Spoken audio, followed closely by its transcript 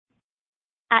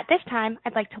At this time,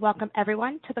 I'd like to welcome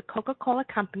everyone to the Coca-Cola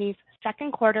Company's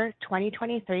second quarter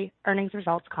 2023 earnings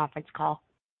results conference call.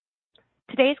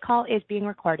 Today's call is being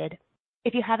recorded.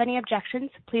 If you have any objections,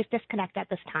 please disconnect at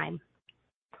this time.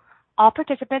 All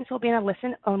participants will be in a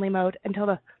listen-only mode until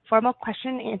the formal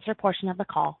question and answer portion of the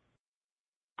call.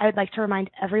 I would like to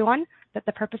remind everyone that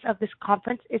the purpose of this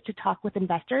conference is to talk with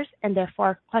investors, and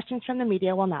therefore, questions from the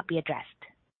media will not be addressed.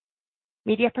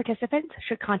 Media participants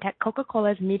should contact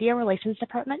Coca-Cola's Media Relations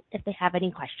Department if they have any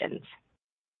questions.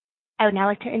 I would now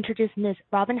like to introduce Ms.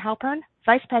 Robin Halpern,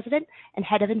 Vice President and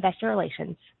Head of Investor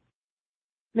Relations.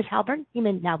 Ms. Halpern, you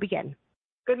may now begin.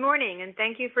 Good morning, and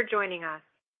thank you for joining us.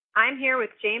 I'm here with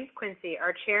James Quincey,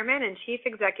 our Chairman and Chief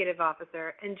Executive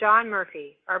Officer, and John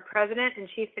Murphy, our President and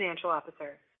Chief Financial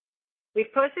Officer.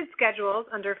 We've posted schedules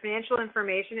under Financial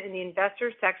Information in the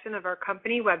Investors section of our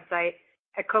company website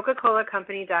at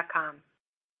coca-colacompany.com.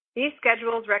 These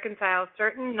schedules reconcile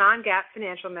certain non-GAAP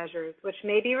financial measures, which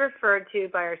may be referred to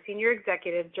by our senior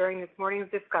executives during this morning's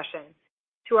discussion,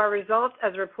 to our results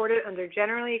as reported under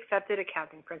generally accepted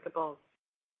accounting principles.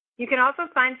 You can also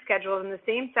find schedules in the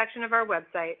same section of our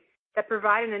website that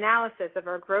provide an analysis of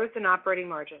our growth and operating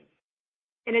margins.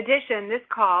 In addition, this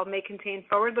call may contain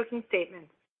forward-looking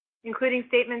statements, including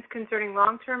statements concerning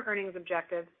long-term earnings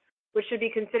objectives, which should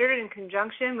be considered in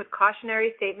conjunction with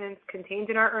cautionary statements contained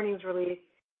in our earnings release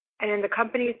and in the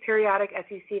company's periodic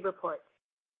SEC reports.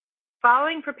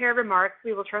 Following prepared remarks,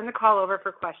 we will turn the call over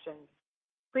for questions.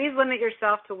 Please limit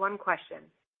yourself to one question.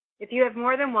 If you have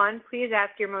more than one, please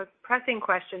ask your most pressing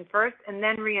question first and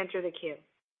then re-enter the queue.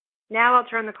 Now I'll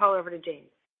turn the call over to James.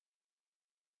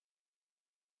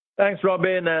 Thanks,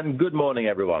 Robin, and good morning,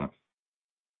 everyone.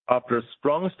 After a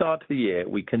strong start to the year,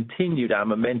 we continued our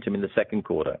momentum in the second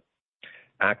quarter.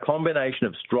 Our combination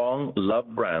of strong,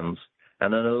 loved brands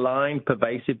and an aligned,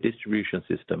 pervasive distribution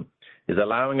system is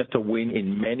allowing us to win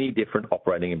in many different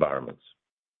operating environments.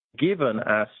 Given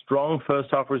our strong first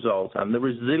half results and the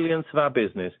resilience of our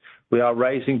business, we are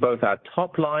raising both our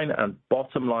top line and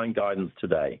bottom line guidance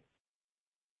today.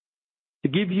 To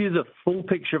give you the full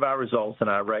picture of our results and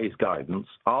our raised guidance,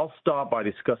 I'll start by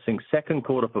discussing second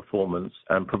quarter performance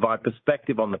and provide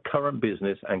perspective on the current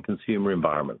business and consumer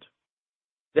environment.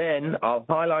 Then I'll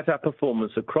highlight our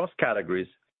performance across categories,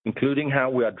 including how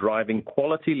we are driving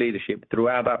quality leadership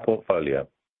throughout our portfolio.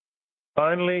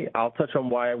 Finally, I'll touch on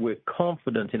why we're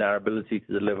confident in our ability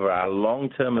to deliver our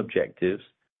long-term objectives,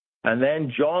 and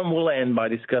then John will end by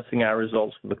discussing our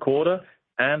results for the quarter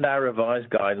and our revised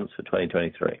guidance for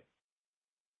 2023.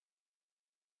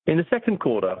 In the second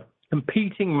quarter,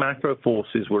 competing macro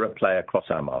forces were at play across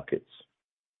our markets.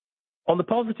 On the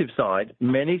positive side,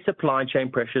 many supply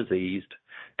chain pressures eased,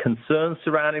 concerns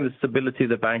surrounding the stability of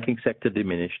the banking sector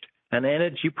diminished, and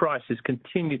energy prices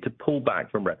continued to pull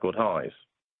back from record highs.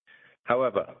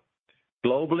 However,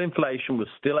 global inflation was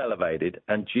still elevated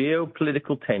and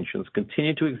geopolitical tensions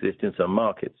continued to exist in some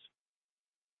markets.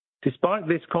 Despite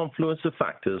this confluence of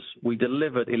factors, we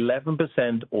delivered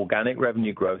 11% organic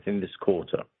revenue growth in this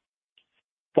quarter.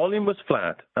 Volume was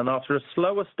flat, and after a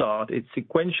slower start, it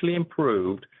sequentially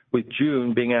improved, with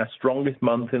June being our strongest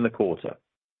month in the quarter.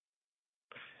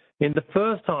 In the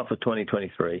first half of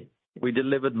 2023, we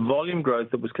delivered volume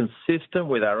growth that was consistent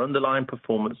with our underlying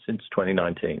performance since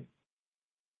 2019.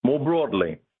 More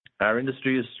broadly, our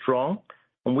industry is strong,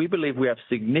 and we believe we have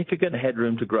significant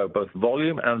headroom to grow both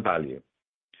volume and value.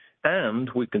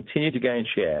 And we continue to gain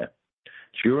share.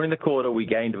 During the quarter, we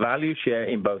gained value share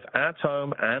in both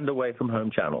at-home and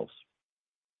away-from-home channels.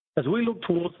 As we look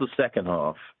towards the second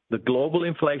half, the global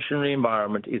inflationary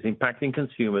environment is impacting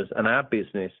consumers and our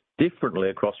business differently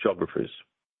across geographies.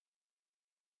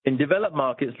 In developed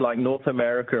markets like North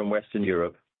America and Western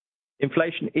Europe,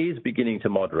 inflation is beginning to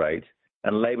moderate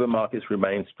and labor markets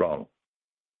remain strong.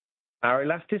 Our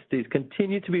elasticities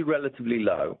continue to be relatively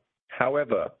low.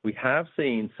 However, we have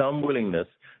seen some willingness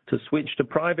to switch to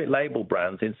private label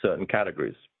brands in certain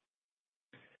categories.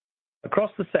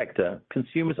 Across the sector,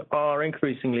 consumers are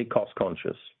increasingly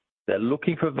cost-conscious. They're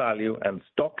looking for value and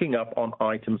stocking up on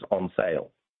items on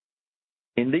sale.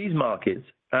 In these markets,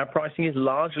 our pricing is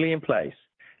largely in place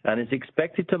and is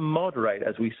expected to moderate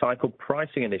as we cycle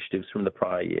pricing initiatives from the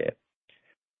prior year.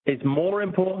 It's more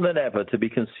important than ever to be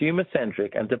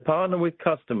consumer-centric and to partner with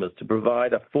customers to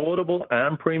provide affordable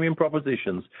and premium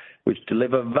propositions which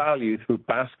deliver value through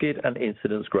basket and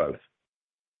incidence growth.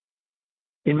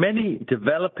 In many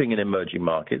developing and emerging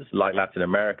markets like Latin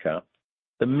America,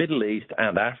 the Middle East,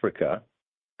 and Africa,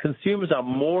 consumers are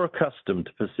more accustomed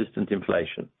to persistent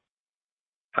inflation.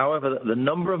 However, the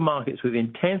number of markets with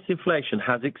intense inflation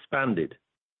has expanded.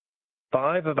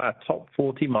 5 of our top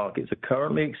 40 markets are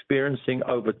currently experiencing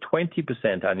over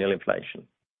 20% annual inflation.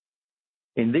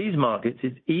 In these markets,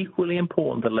 it's equally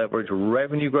important to leverage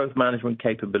revenue growth management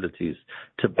capabilities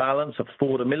to balance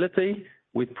affordability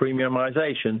with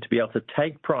premiumization to be able to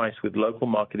take price with local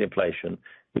market inflation,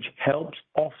 which helps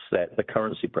offset the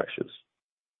currency pressures.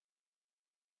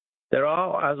 There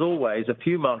are, as always, a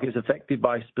few markets affected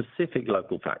by specific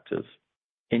local factors.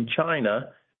 In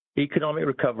China, economic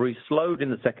recovery slowed in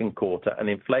the second quarter and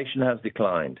inflation has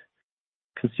declined.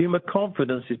 Consumer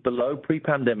confidence is below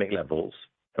pre-pandemic levels,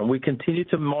 and we continue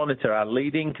to monitor our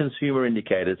leading consumer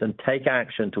indicators and take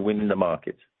action to win in the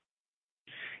market.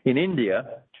 In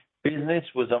India, business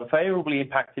was unfavorably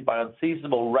impacted by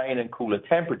unseasonable rain and cooler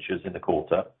temperatures in the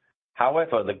quarter.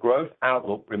 However, the growth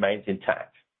outlook remains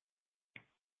intact.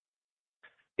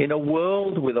 In a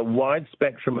world with a wide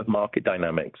spectrum of market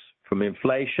dynamics, from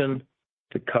inflation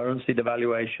to currency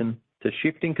devaluation to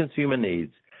shifting consumer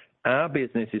needs, our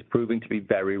business is proving to be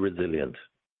very resilient.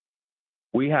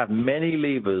 We have many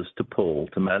levers to pull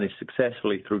to manage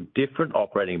successfully through different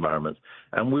operating environments,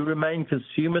 and we remain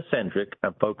consumer-centric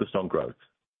and focused on growth.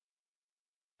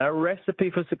 Our recipe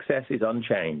for success is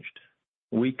unchanged.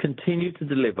 We continue to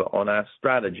deliver on our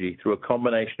strategy through a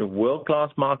combination of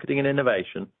world-class marketing and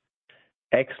innovation,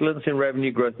 excellence in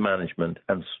revenue growth management,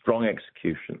 and strong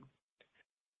execution.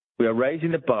 We are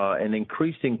raising the bar and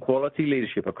increasing quality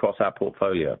leadership across our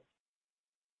portfolio.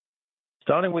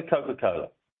 Starting with Coca-Cola,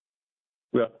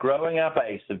 we are growing our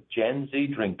base of Gen Z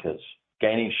drinkers,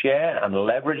 gaining share and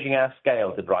leveraging our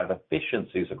scale to drive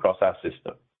efficiencies across our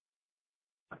system.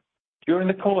 During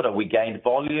the quarter, we gained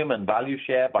volume and value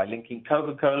share by linking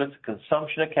Coca-Cola to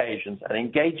consumption occasions and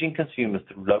engaging consumers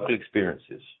through local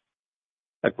experiences.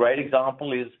 A great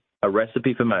example is A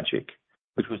Recipe for Magic,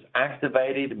 which was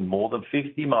activated in more than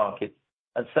 50 markets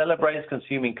and celebrates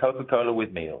consuming Coca-Cola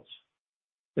with meals.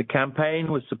 The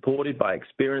campaign was supported by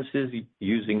experiences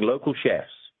using local chefs,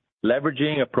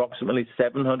 leveraging approximately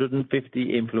 750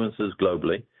 influencers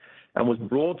globally, and was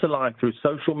brought to life through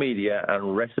social media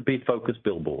and recipe-focused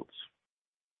billboards.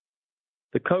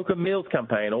 The Coca Meals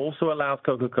campaign also allows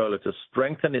Coca-Cola to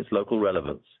strengthen its local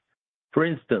relevance. For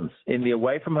instance, in the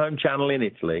away-from-home channel in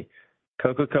Italy,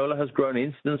 Coca-Cola has grown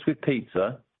incidence with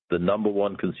pizza, the number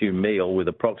one consumed meal with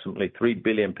approximately 3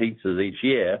 billion pizzas each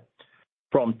year,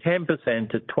 from 10%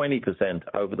 to 20%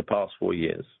 over the past 4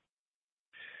 years.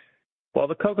 While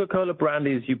the Coca-Cola brand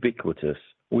is ubiquitous,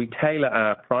 we tailor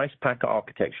our price pack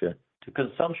architecture to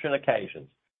consumption occasions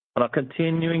and are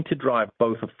continuing to drive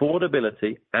both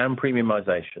affordability and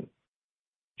premiumization.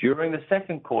 During the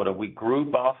second quarter, we grew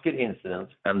basket incidence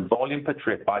and volume per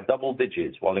trip by double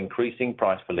digits while increasing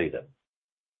price per liter.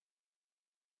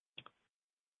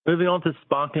 Moving on to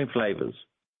sparkling flavors.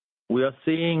 We are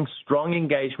seeing strong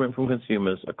engagement from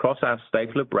consumers across our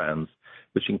staple of brands,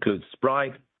 which includes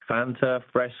Sprite, Fanta,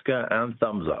 Fresca, and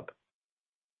Thums Up.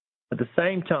 At the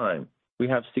same time, we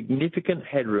have significant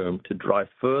headroom to drive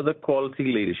further quality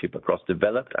leadership across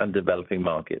developed and developing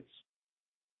markets.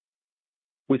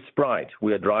 With Sprite,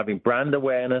 we are driving brand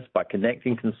awareness by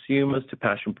connecting consumers to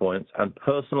passion points and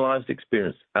personalized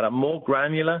experience at a more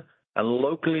granular and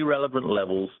locally relevant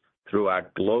levels through our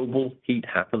global Heat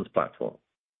Happens platform.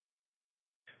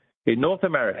 In North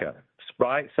America,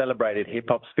 Sprite celebrated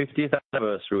hip-hop's 50th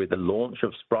anniversary with the launch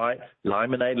of Sprite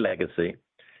Lemonade Legacy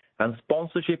and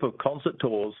sponsorship of concert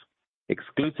tours,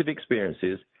 exclusive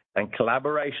experiences, and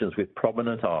collaborations with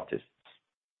prominent artists.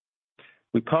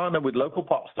 We partnered with local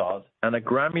pop stars and a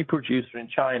Grammy producer in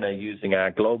China using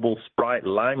our global Sprite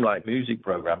Limelight music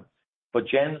program for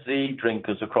Gen Z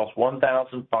drinkers across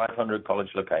 1,500 college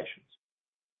locations.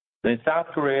 And in South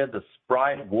Korea, the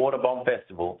Sprite Water Bomb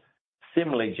Festival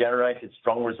similarly generated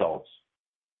strong results.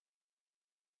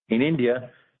 In India,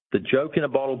 the Joke in a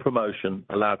Bottle promotion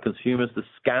allowed consumers to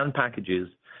scan packages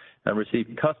and receive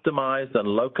customized and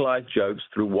localized jokes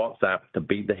through WhatsApp to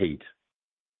beat the heat.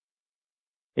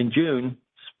 In June,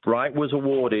 Sprite was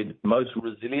awarded Most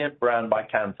Resilient Brand by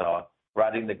Kantar for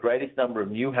adding the greatest number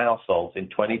of new households in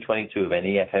 2022 of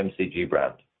any FMCG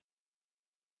brand.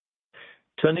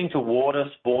 Turning to water,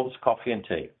 sports, coffee, and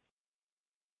tea.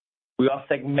 We are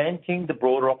segmenting the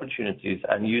broader opportunities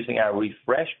and using our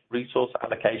refreshed resource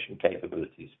allocation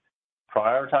capabilities,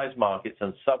 prioritize markets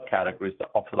and subcategories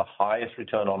that offer the highest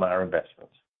return on our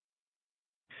investments.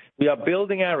 We are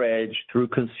building our edge through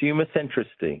consumer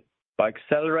centricity by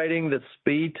accelerating the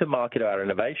speed to market our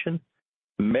innovation,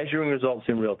 measuring results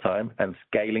in real time, and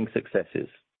scaling successes.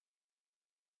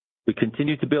 We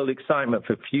continue to build excitement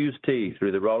for Fused Tea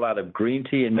through the rollout of green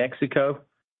tea in Mexico,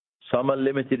 summer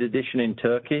limited edition in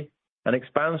Turkey, and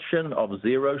expansion of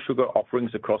zero sugar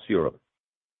offerings across Europe.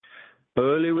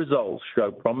 Early results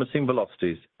show promising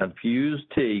velocities, and Fuse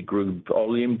Tea grew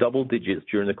volume double digits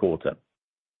during the quarter.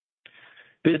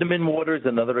 Vitamin Water is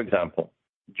another example.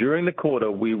 During the quarter,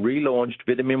 we relaunched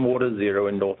Vitamin Water Zero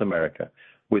in North America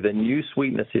with a new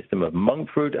sweetener system of monk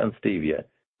fruit and stevia,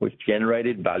 which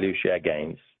generated value share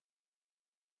gains.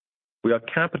 We are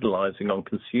capitalizing on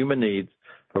consumer needs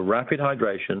for rapid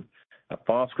hydration, a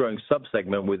fast-growing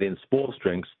subsegment within sports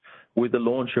drinks, with the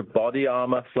launch of Body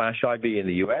Armor Flash IV in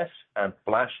the U.S. and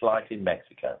Flashlight in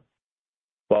Mexico.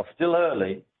 While still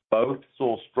early, both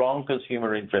saw strong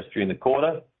consumer interest during the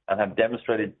quarter and have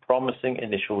demonstrated promising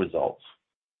initial results.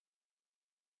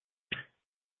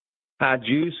 Our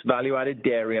juice, value-added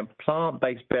dairy, and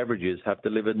plant-based beverages have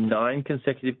delivered 9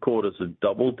 consecutive quarters of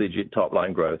double-digit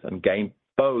top-line growth and gained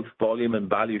both volume and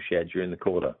value share during the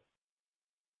quarter.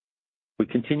 We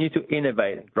continue to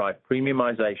innovate and drive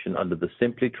premiumization under the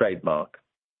Simply trademark.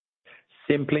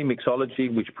 Simply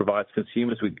Mixology, which provides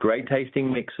consumers with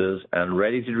great-tasting mixers and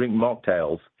ready-to-drink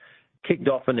mocktails, kicked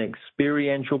off an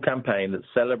experiential campaign that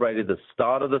celebrated the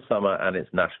start of the summer and its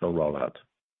national rollout.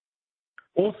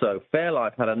 Also,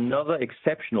 Fairlife had another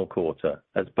exceptional quarter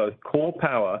as both Core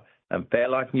Power and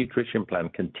Fairlife Nutrition Plan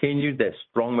continued their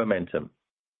strong momentum.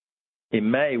 In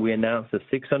May, we announced a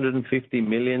 $650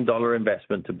 million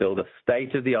investment to build a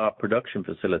state-of-the-art production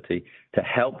facility to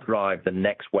help drive the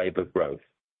next wave of growth.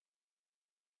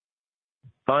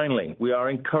 Finally, we are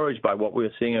encouraged by what we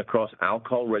are seeing across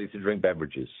alcohol ready-to-drink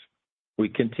beverages. We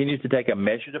continue to take a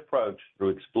measured approach through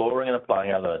exploring and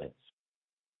applying our learnings.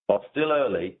 While still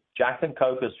early, Jack and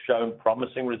Coke has shown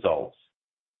promising results.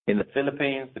 In the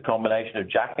Philippines, the combination of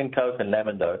Jack and Coke and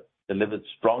Lemon-Dou delivered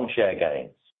strong share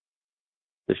gains.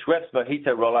 The Schweppes Mojito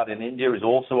rollout in India is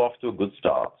also off to a good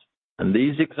start, and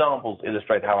these examples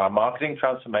illustrate how our marketing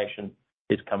transformation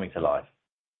is coming to life.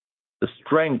 The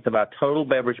strength of our total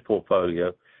beverage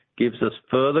portfolio gives us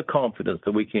further confidence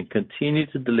that we can continue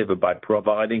to deliver by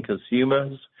providing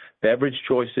consumers beverage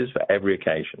choices for every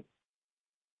occasion.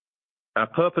 Our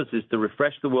purpose is to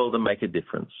refresh the world and make a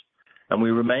difference, and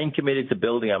we remain committed to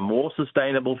building a more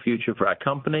sustainable future for our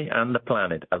company and the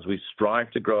planet as we strive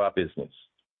to grow our business.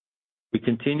 We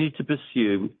continue to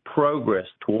pursue progress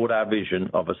toward our vision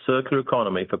of a circular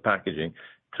economy for packaging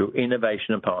through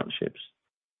innovation and partnerships.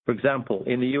 For example,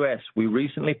 in the U.S., we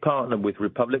recently partnered with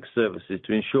Republic Services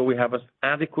to ensure we have an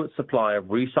adequate supply of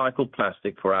recycled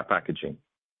plastic for our packaging.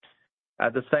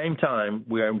 At the same time,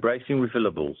 we are embracing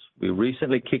refillables. We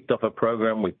recently kicked off a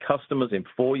program with customers in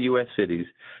 4 U.S. cities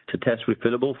to test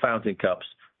refillable fountain cups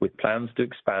with plans to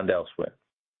expand elsewhere.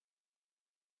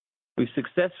 We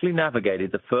successfully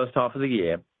navigated the first half of the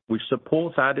year, which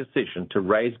supports our decision to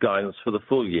raise guidance for the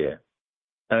full year.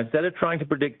 And instead of trying to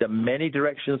predict the many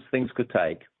directions things could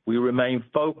take, we remain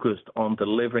focused on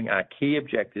delivering our key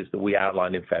objectives that we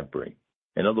outlined in February.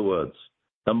 In other words,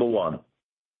 number 1,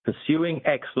 pursuing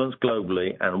excellence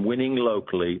globally and winning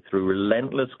locally through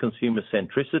relentless consumer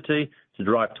centricity to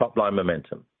drive top-line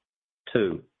momentum.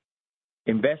 2,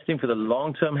 investing for the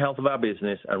long-term health of our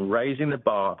business and raising the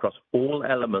bar across all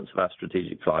elements of our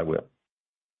strategic flywheel.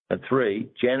 And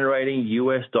 3, generating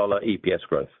US dollar EPS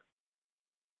growth.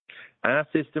 Our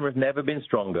system has never been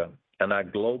stronger, and our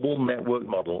global network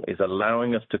model is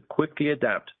allowing us to quickly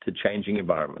adapt to changing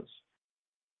environments.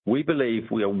 We believe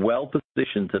we are well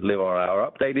positioned to deliver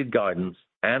our updated guidance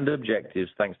and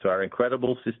objectives thanks to our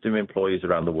incredible system employees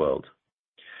around the world.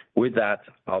 With that,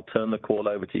 I'll turn the call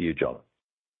over to you, John.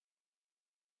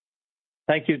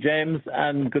 Thank you, James,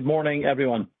 and good morning,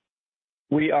 everyone.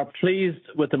 We are pleased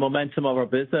with the momentum of our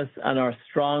business and our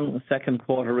strong second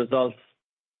quarter results.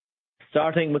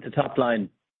 Starting with the top line,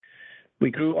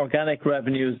 we grew organic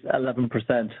revenues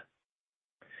 11%.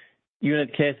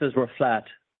 Unit cases were flat.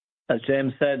 As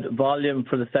James said, volume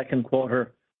for the second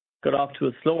quarter got off to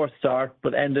a slower start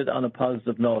but ended on a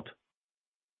positive note.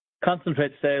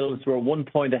 Concentrate sales were 1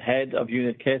 point ahead of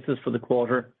unit cases for the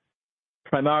quarter,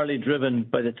 primarily driven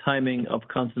by the timing of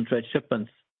concentrate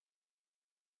shipments.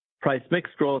 Price mix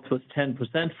growth was 10%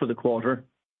 for the quarter,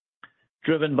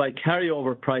 driven by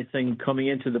carryover pricing coming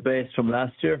into the base from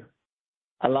last year,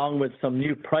 along with some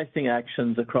new pricing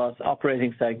actions across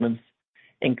operating segments,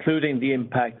 including the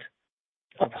impact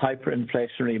of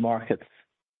hyperinflationary markets.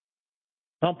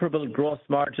 Comparable gross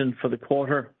margin for the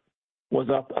quarter was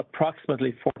up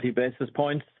approximately 40 basis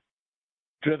points,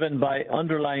 driven by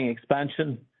underlying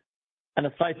expansion and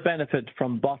a slight benefit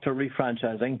from bottler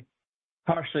refranchising,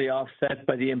 partially offset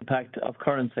by the impact of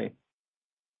currency.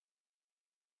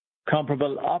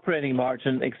 Comparable operating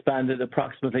margin expanded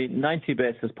approximately 90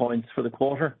 basis points for the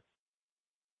quarter.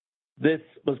 This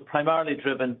was primarily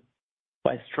driven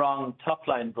by strong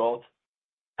top-line growth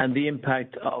and the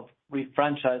impact of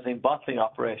refranchising bottling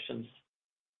operations,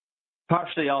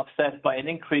 partially offset by an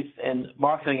increase in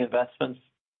marketing investments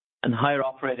and higher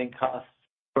operating costs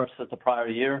versus the prior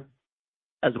year,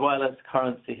 as well as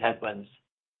currency headwinds.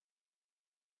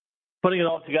 Putting it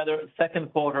all together,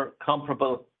 second quarter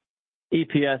comparable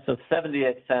EPS of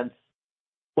 0.78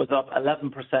 was up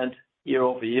 11%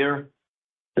 year-over-year,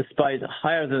 despite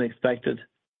higher than expected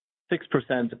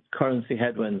 6% currency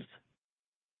headwinds.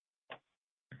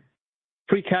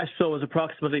 Free cash flow was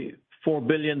approximately $4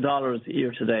 billion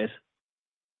year to date.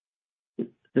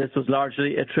 This was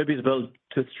largely attributable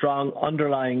to strong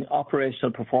underlying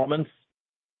operational performance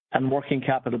and working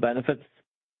capital benefits,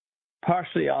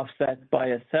 partially offset by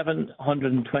a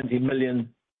 $720 million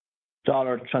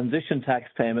transition tax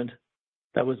payment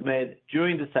that was made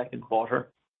during the second quarter,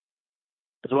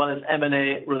 as well as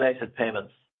M&A related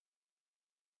payments.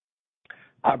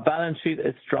 Our balance sheet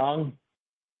is strong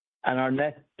and our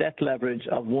net debt leverage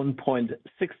of 1.6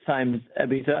 times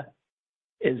EBITDA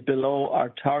is below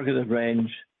our targeted range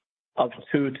of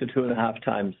 2 to 2.5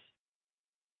 times.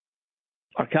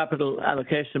 Our capital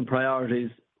allocation priorities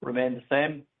remain the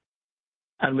same,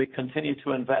 and we continue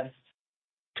to invest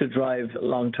to drive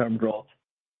long-term growth.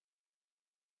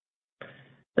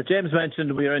 As James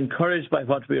mentioned, we are encouraged by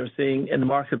what we are seeing in the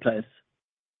marketplace.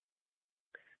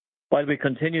 While we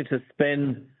continue to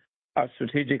spin our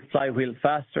strategic flywheel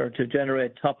faster to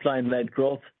generate top-line-led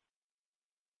growth,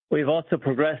 we've also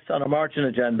progressed on a margin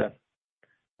agenda,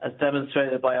 as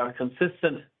demonstrated by our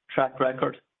consistent track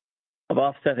record of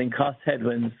offsetting cost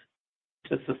headwinds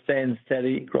to sustain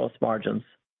steady gross margins.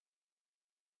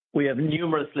 We have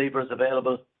numerous levers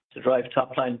available to drive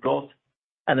top-line growth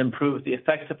and improve the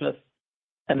effectiveness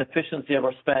and efficiency of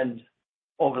our spend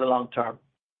over the long term.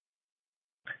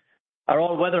 Our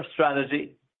all-weather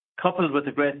strategy, coupled with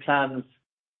the great plans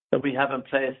that we have in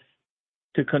place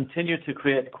to continue to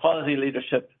create quality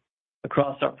leadership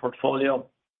across our portfolio,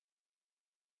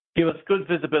 give us good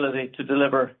visibility to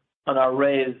deliver on our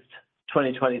raised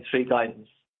 2023 guidance.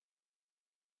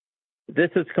 This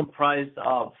is comprised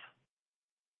of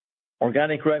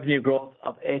organic revenue growth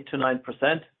of 8 to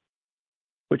 9%,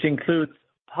 which includes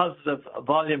positive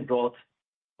volume growth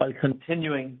while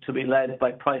continuing to be led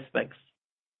by price mix.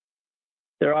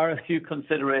 There are a few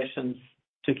considerations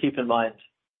to keep in mind.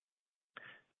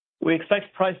 We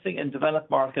expect pricing in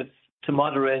developed markets to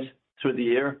moderate through the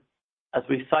year as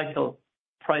we cycle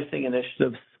pricing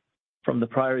initiatives from the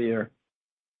prior year.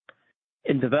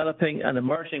 In developing and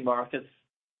emerging markets,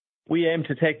 we aim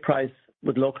to take price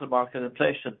with local market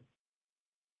inflation.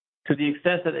 To the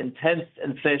extent that intense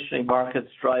inflationary markets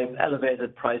drive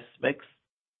elevated price mix,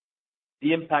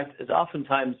 the impact is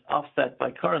oftentimes offset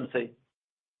by currency,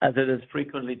 as it is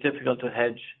frequently difficult to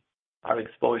hedge our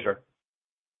exposure.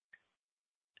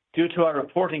 Due to our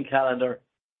reporting calendar,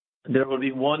 there will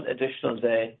be one additional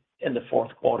day in the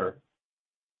fourth quarter.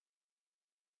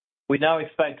 We now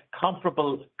expect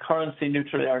comparable currency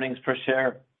neutral earnings per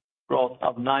share growth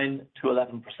of 9 to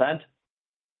 11%.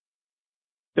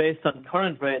 Based on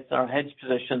current rates and our hedge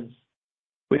positions,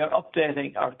 we are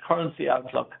updating our currency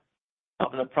outlook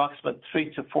of an approximate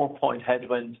 3 to 4 point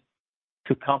headwind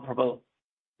to comparable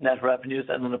net revenues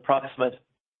and an approximate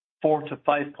 4 to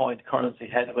 5 point currency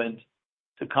headwind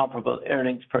to comparable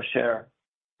earnings per share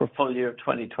for full year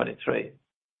 2023.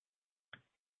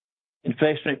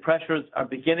 Inflationary pressures are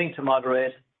beginning to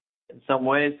moderate in some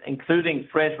ways, including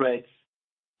freight rates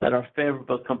that are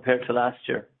favorable compared to last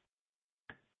year.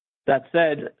 That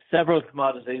said, several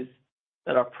commodities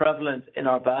that are prevalent in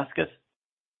our basket,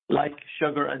 like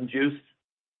sugar and juice,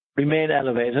 remain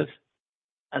elevated,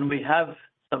 and we have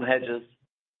some hedges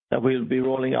that we'll be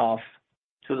rolling off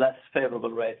to less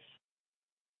favorable rates.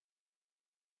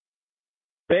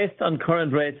 Based on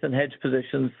current rates and hedge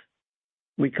positions,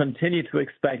 we continue to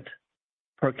expect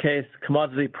per case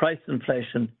commodity price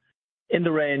inflation in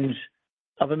the range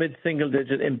of a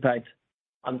mid-single-digit impact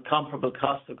on comparable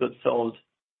cost of goods sold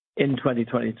in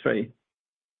 2023.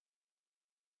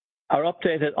 Our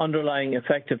updated underlying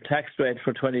effective tax rate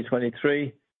for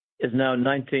 2023 is now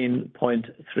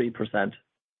 19.3%.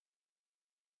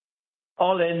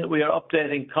 All in, we are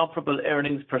updating comparable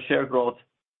earnings per share growth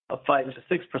of 5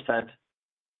 to 6%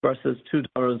 versus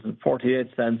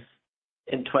 $2.48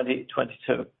 in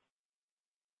 2022.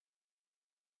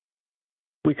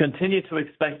 We continue to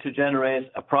expect to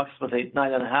generate approximately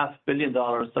 $9.5 billion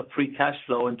of free cash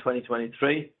flow in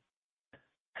 2023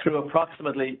 through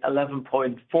approximately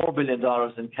 $11.4 billion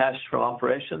in cash from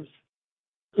operations,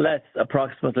 less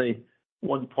approximately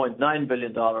 $1.9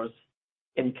 billion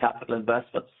in capital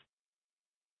investments.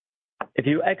 If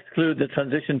you exclude the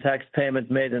transition tax payment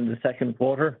made in the second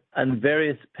quarter and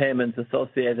various payments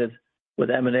associated with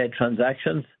M&A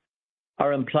transactions,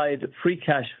 our implied free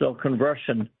cash flow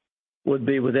conversion would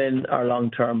be within our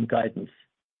long-term guidance.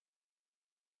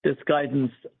 This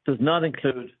guidance does not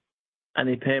include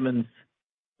any payments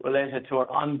related to our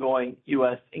ongoing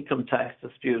U.S. income tax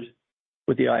dispute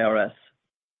with the IRS.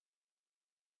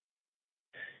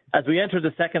 As we enter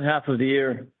the second half of the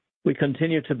year, we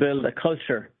continue to build a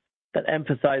culture that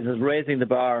emphasizes raising the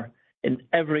bar in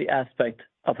every aspect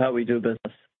of how we do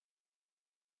business.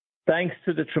 Thanks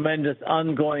to the tremendous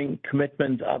ongoing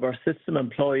commitment of our system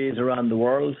employees around the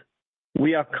world,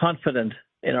 we are confident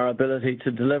in our ability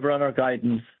to deliver on our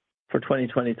guidance for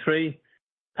 2023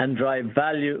 and drive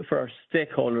value for our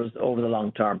stakeholders over the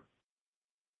long term.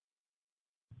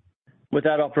 With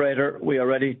that, operator, we are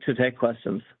ready to take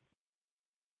questions.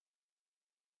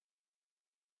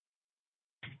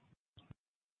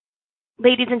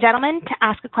 Ladies and gentlemen, to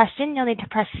ask a question, you'll need to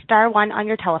press star one on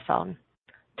your telephone.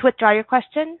 To withdraw your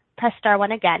question, press star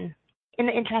one again. In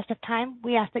the interest of time,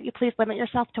 we ask that you please limit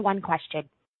yourself to one question.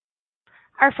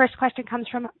 Our first question comes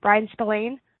from Bryan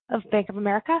Spillane of Bank of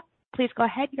America. Please go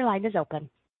ahead. Your line is open.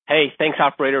 Hey, thanks,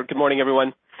 operator. Good morning,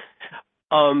 everyone.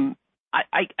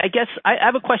 I guess I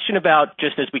have a question about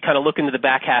just as we kind of look into the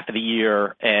back half of the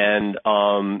year and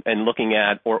looking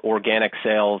at organic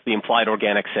sales, the implied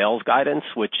organic sales guidance,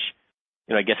 which,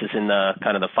 you know, I guess is in the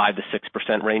kind of the 5 to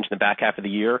 6% range in the back half of the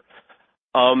year.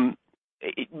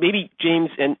 Maybe James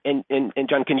and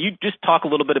John, can you just talk a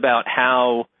little bit about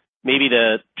how maybe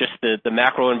the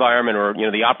macro environment or, you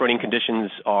know, the operating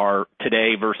conditions are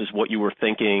today versus what you were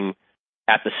thinking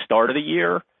at the start of the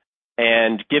year?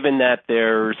 And given that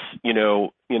there's, you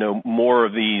know, more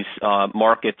of these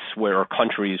markets or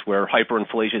countries where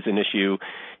hyperinflation is an issue,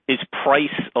 is price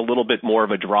a little bit more of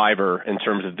a driver in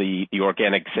terms of the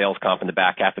organic sales comp in the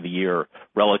back half of the year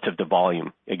relative to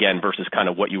volume, again, versus kind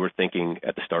of what you were thinking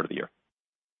at the start of the year?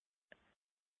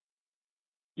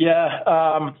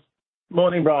 Yeah.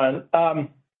 Morning, Brian.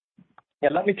 Yeah,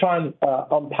 let me try and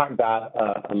unpack that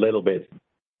a little bit.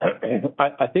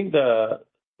 I think the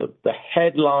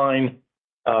headline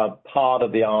part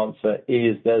of the answer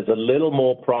is there's a little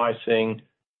more pricing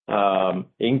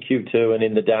in Q2 and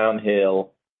in the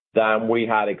downhill than we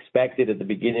had expected at the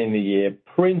beginning of the year,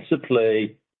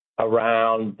 principally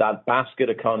around that basket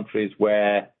of countries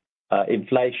where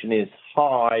inflation is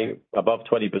high, above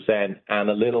 20%, and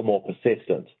a little more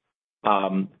persistent.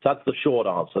 That's the short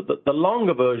answer. The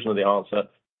longer version of the answer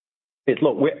is,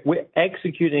 look, we're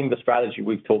executing the strategy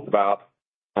we've talked about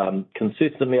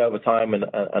consistently over time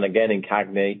and again in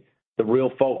CAGNY, the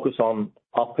real focus on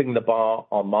upping the bar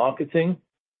on marketing,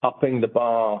 upping the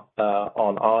bar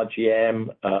on RGM,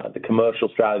 the commercial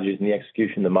strategies and the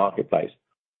execution in the marketplace,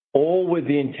 all with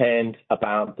the intent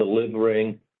about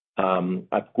delivering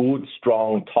a good,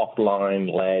 strong,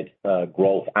 top-line-led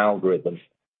growth algorithm.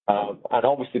 And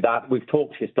obviously that we've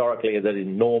talked historically that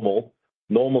in normal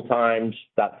times,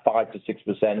 that 5 to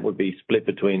 6% would be split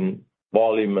between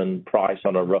volume and price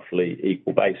on a roughly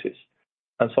equal basis.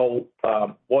 And so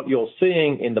what you're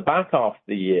seeing in the back half of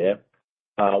the year,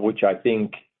 which I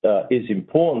think is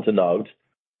important to note,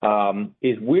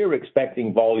 is we're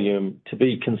expecting volume to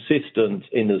be consistent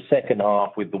in the second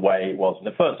half with the way it was in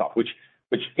the first half, which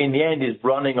in the end is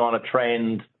running on a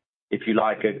trend, if you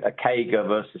like, a CAGR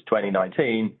versus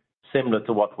 2019, similar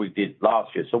to what we did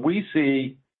last year. So we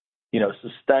see, you know,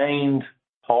 sustained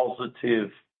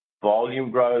positive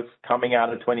volume growth coming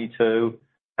out of 22,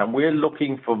 and we're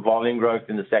looking for volume growth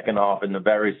in the second half in a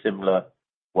very similar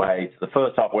way to the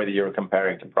first half, whether you're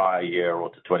comparing to prior year or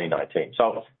to 2019.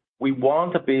 So we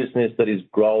want a business that is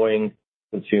growing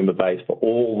consumer base for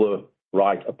all the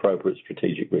right, appropriate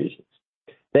strategic reasons.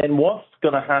 Then what's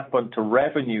going to happen to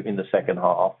revenue in the second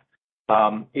half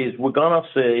is we're going to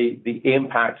see the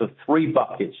impact of 3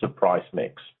 buckets of price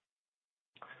mix.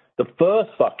 The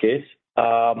first bucket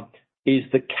is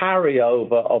the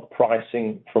carryover of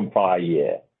pricing from prior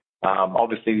year.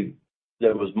 Obviously,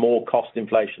 there was more cost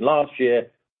inflation last year,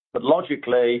 but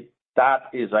logically, that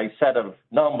is a set of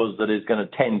numbers that is going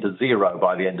to tend to zero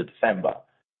by the end of December.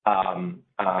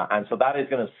 And so that is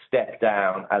going to step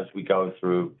down as we go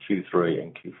through Q3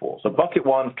 and Q4. So bucket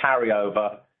 1,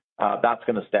 carryover, that's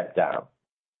going to step down.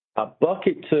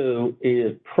 Bucket 2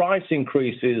 is price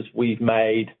increases we've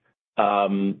made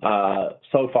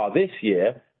so far this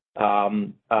year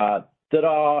that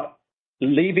are,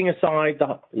 leaving aside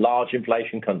the large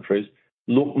inflation countries,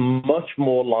 look much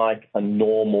more like a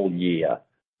normal year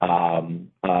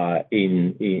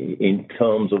in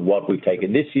terms of what we've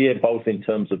taken this year, both in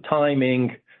terms of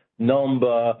timing,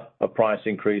 number of price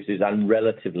increases and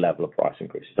relative level of price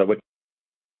increases. So we're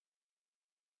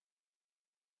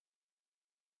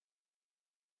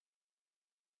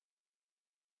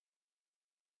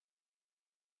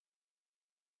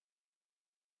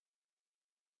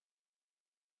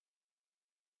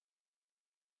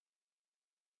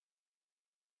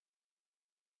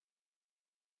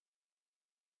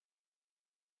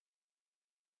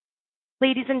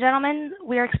Ladies and gentlemen,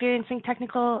 we are experiencing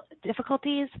technical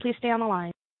difficulties. Please stay on the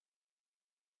line.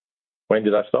 When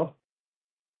did I stop?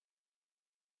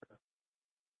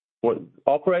 What,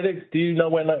 operator, do you know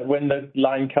when the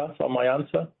line cuts on my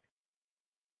answer?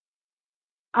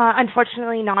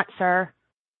 Unfortunately not, sir.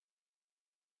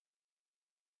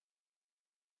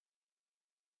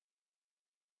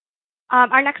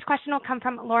 Our next question will come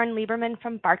from Lauren Lieberman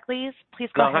from Barclays. Please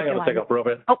go ahead. Hang on a second,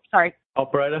 Robert. Oh, sorry.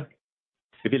 Operator,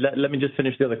 if you let me just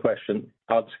finish the other question.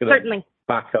 I'm just going Certainly. to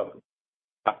back up.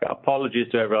 Apologies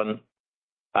to everyone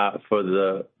for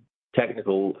the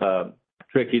technical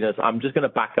trickiness. I'm just going to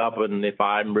back up, and if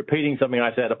I'm repeating something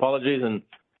I said, apologies, and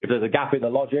if there's a gap in the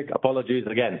logic, apologies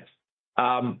again.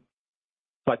 So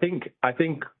I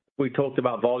think we talked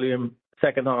about volume,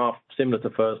 second half, similar to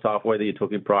first half, whether you're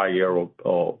talking prior year or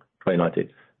 2019.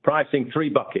 Pricing, 3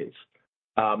 buckets.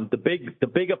 The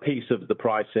bigger piece of the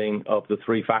pricing of the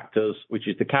 3 factors, which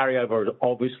is the carryover, is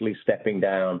obviously stepping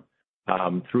down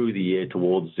through the year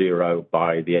towards 0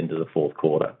 by the end of the fourth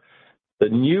quarter. The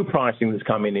new pricing that's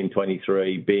coming in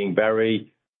 23 being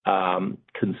very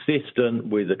consistent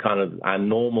with the kind of our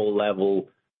normal level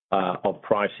of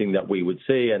pricing that we would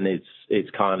see, and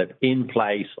it's kind of in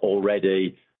place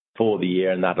already for the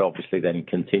year, and that obviously then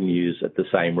continues at the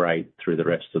same rate through the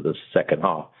rest of the second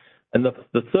half. And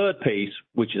the third piece,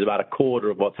 which is about a quarter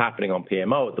of what's happening on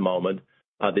PMO at the moment,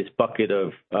 this bucket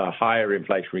of higher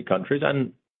inflationary countries.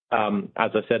 And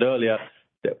as I said earlier,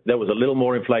 there was a little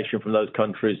more inflation from those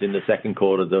countries in the second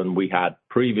quarter than we had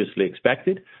previously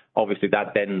expected. Obviously,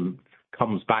 that then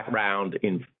comes back round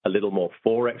in a little more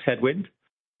Forex headwind.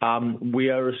 We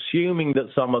are assuming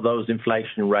that some of those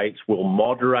inflation rates will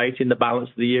moderate in the balance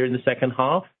of the year in the second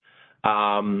half,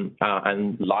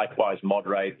 and likewise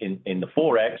moderate in the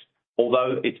Forex,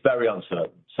 although it's very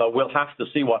uncertain. So we'll have to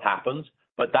see what happens,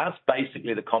 but that's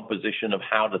basically the composition of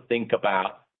how to think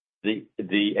about the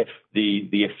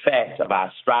effect of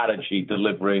our strategy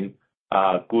delivering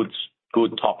good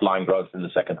top line growth in the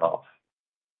second half.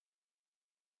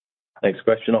 Next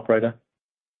question, operator.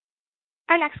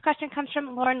 Our next question comes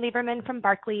from Lauren Lieberman from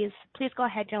Barclays. Please go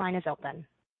ahead. Your line is open.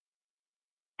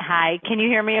 Hi. Can you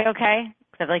hear me okay?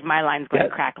 Because I feel like my line's going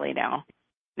crackly now.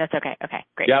 That's okay. Okay,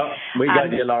 great. Yeah, we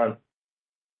got you, Lauren.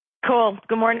 Cool.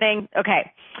 Good morning.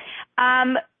 Okay.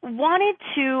 Wanted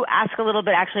to ask a little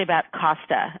bit actually about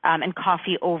Costa and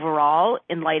coffee overall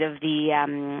in light of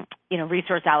the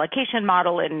resource allocation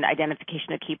model and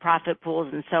identification of key profit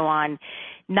pools and so on.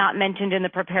 Not mentioned in the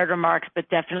prepared remarks, but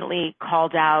definitely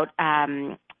called out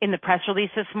in the press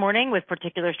release this morning with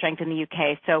particular strength in the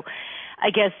UK. So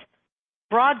I guess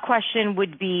broad question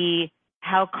would be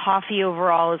how coffee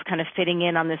overall is kind of fitting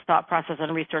in on this thought process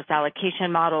on resource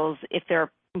allocation models, if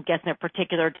there I'm guessing there are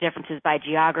particular differences by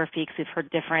geography, because we've heard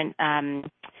different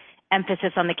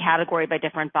emphasis on the category by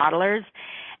different bottlers.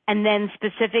 And then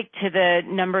specific to the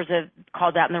numbers of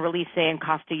called out in the release, say, in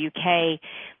Costa UK,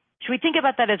 should we think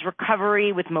about that as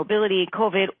recovery with mobility,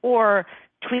 COVID, or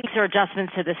tweaks or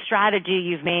adjustments to the strategy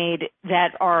you've made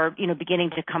that are,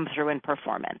 beginning to come through in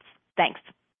performance? Thanks.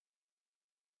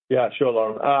 Yeah, sure,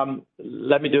 Lauren.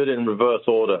 Let me do it in reverse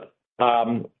order.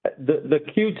 The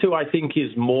Q2, I think,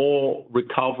 is more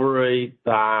recovery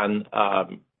than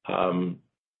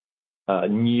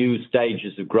new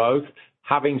stages of growth.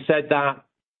 Having said that,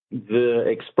 the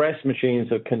express machines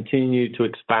have continued to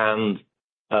expand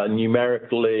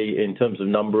numerically in terms of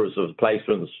numbers of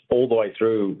placements all the way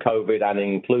through COVID and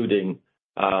including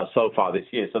so far this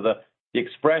year. So the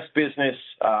express business,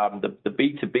 the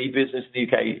B2B business in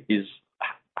the UK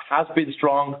has been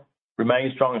strong,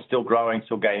 remains strong, and still growing,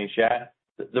 still gaining share.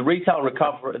 The retail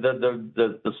recovery,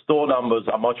 the store numbers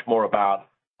are much more about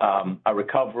a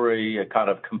recovery, a kind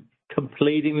of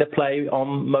completing the play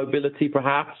on mobility,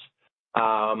 perhaps,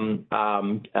 and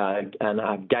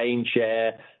gain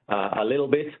share a little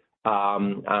bit.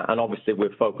 And obviously,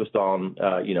 we're focused on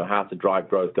how to drive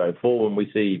growth going forward. And we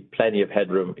see plenty of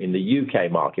headroom in the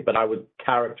UK market, but I would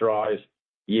characterize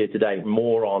year to date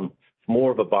more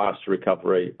of a bias to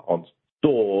recovery on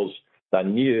stores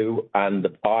than new, and the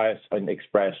bias in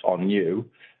express on new.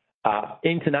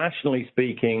 Internationally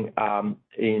speaking,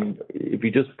 if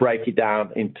you just break it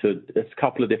down into a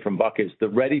couple of different buckets, the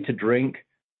ready to drink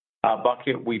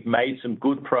bucket, we've made some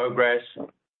good progress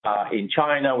in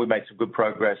China. We made some good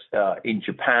progress in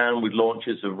Japan with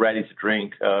launches of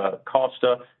ready-to-drink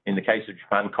Costa. In the case of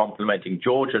Japan, complementing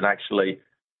Georgia, and actually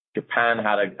Japan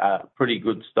had a pretty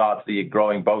good start to the year,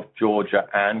 growing both Georgia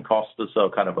and Costa, so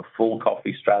kind of a full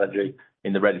coffee strategy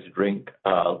in the ready-to-drink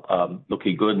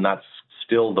looking good, and that's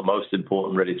still the most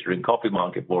important ready-to-drink coffee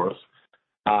market for us.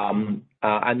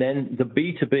 And then the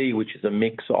B2B, which is a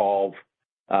mix of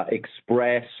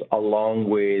express along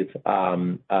with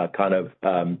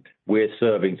we're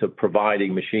serving to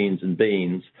providing machines and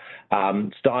beans,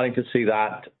 starting to see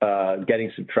that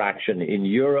getting some traction in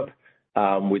Europe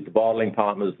with the bottling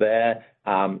partners there,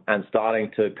 and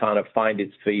starting to kind of find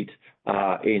its feet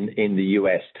in the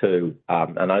US too.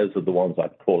 And those are the ones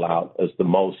I'd call out as the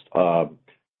most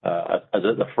as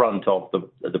at the front of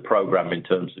the program in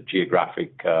terms of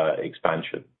geographic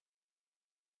expansion.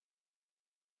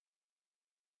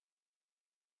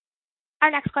 Our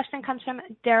next question comes from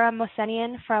Dara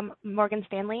Mohsenian from Morgan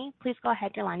Stanley. Please go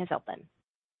ahead. Your line is open.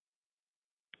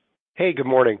 Hey, good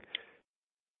morning.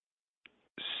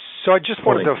 So I just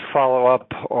wanted to follow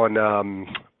up on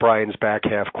Brian's back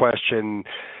half question.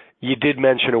 You did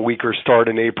mention a weaker start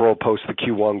in April post the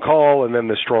Q1 call, and then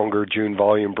the stronger June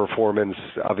volume performance,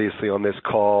 obviously, on this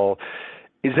call.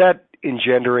 Is that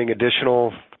engendering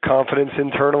additional confidence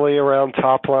internally around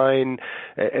top line?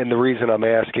 And the reason I'm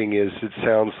asking is it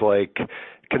sounds like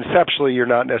conceptually you're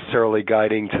not necessarily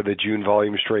guiding to the June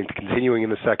volume strength continuing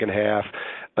in the second half.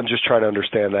 I'm just trying to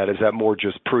understand that. Is that more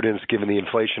just prudence given the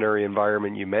inflationary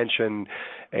environment you mentioned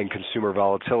and consumer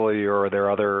volatility, or are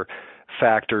there other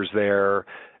factors there?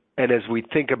 And as we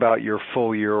think about your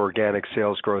full year organic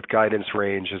sales growth guidance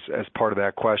range as part of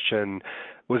that question,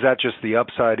 was that just the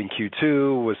upside in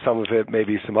Q2? Was some of it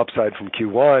maybe some upside from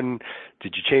Q1?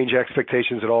 Did you change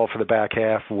expectations at all for the back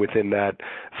half within that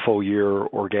full year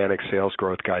organic sales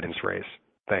growth guidance raise?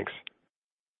 Thanks.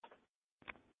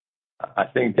 I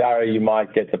think, Dara, you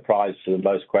might get the prize for the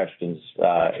most questions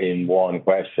in one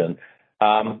question.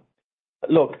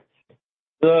 Look,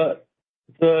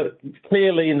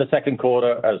 clearly in the second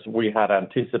quarter, as we had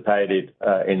anticipated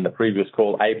in the previous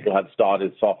call, April had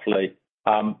started softly.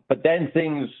 But then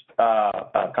things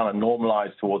kind of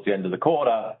normalized towards the end of the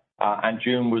quarter, and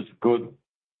June was a good,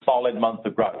 solid month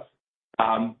of growth.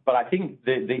 But I think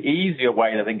the easier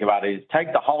way to think about it is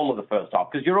take the whole of the first half,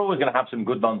 because you're always going to have some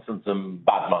good months and some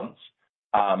bad months.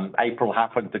 April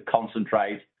happened to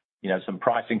concentrate, some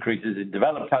price increases in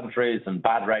developed countries and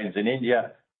bad rains in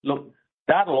India. Look,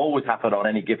 that'll always happen on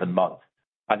any given month.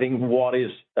 I think what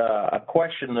is a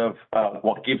question of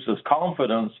what gives us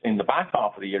confidence in the back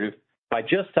half of the year, if I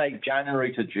just take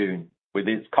January to June with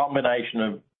its combination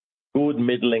of good,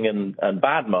 middling, and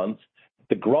bad months,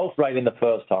 the growth rate in the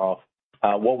first half,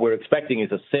 what we're expecting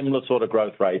is a similar sort of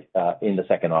growth rate in the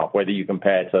second half, whether you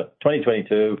compare to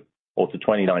 2022 or to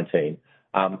 2019.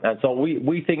 And so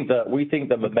we think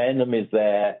the momentum is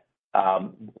there.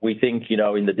 We think,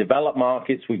 in the developed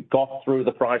markets, we've got through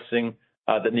the pricing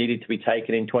that needed to be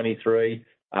taken in 23.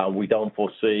 We don't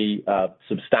foresee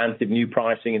substantive new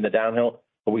pricing in the downhill,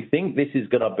 but we think this is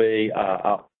going to be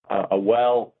a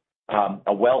well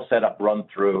set up run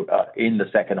through in the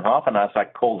second half. And as I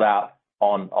called out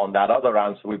on that other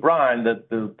answer with Brian,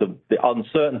 the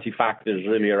uncertainty factor is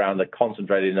really around the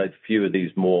concentrated in a few of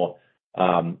these more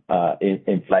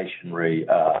inflationary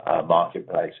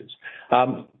marketplaces.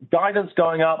 Guidance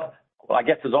going up, well, I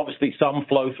guess there's obviously some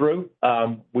flow through.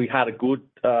 We had a good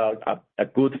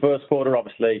first quarter,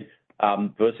 obviously,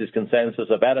 versus consensus,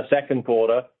 a better second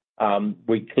quarter.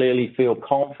 We clearly feel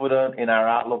confident in our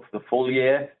outlook for the full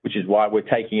year, which is why we're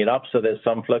taking it up. So there's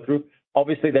some flow through.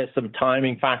 Obviously, there's some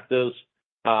timing factors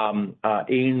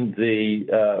in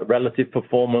the relative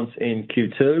performance in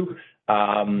Q2.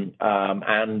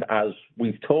 And as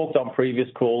we've talked on previous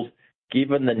calls,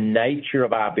 given the nature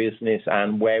of our business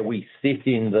and where we sit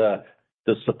in the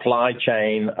supply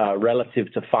chain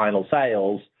relative to final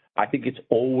sales, I think it's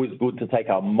always good to take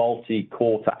a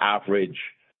multi-quarter average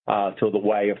to the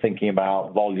way of thinking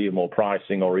about volume or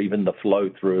pricing or even the flow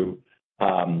through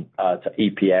to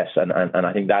EPS. And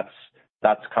I think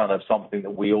that's kind of something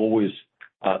that we always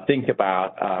think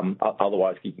about.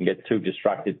 Otherwise, you can get too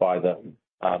distracted by the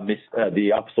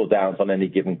ups or downs on any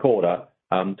given quarter.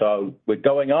 So we're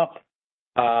going up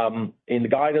in the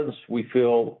guidance. We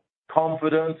feel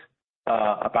confident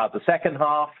about the second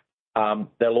half.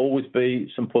 There'll always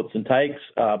be some puts and takes,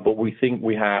 but we think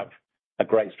we have a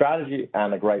great strategy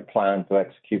and a great plan to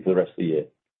execute for the rest of the year.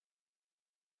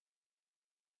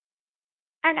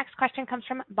 Our next question comes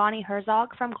from Bonnie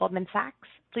Herzog from Goldman Sachs.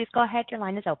 Please go ahead. Your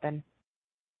line is open.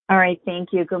 All right. Thank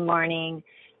you. Good morning.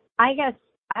 I guess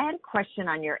I had a question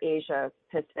on your Asia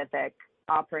Pacific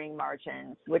operating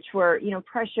margins, which were,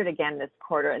 pressured again this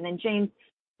quarter. And then, James,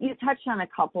 you touched on a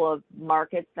couple of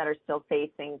markets that are still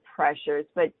facing pressures,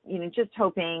 but, just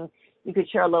hoping you could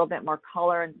share a little bit more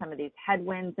color on some of these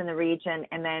headwinds in the region,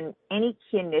 and then any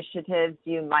key initiatives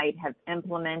you might have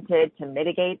implemented to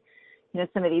mitigate,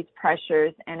 some of these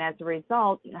pressures. And as a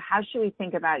result, how should we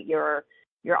think about your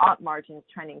op margins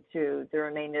trending through the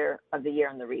remainder of the year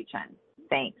in the region?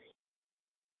 Thanks.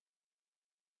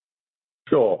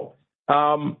 Sure.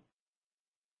 As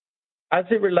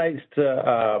it relates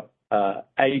to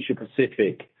Asia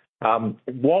Pacific,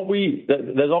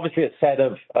 there's obviously a set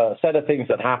of things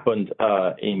that happened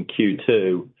in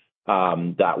Q2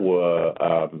 that were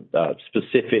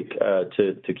specific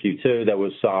to Q2. There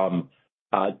was some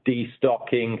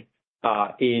destocking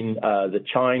in the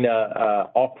China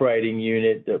operating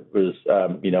unit that was,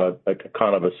 a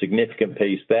kind of a significant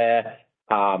piece there.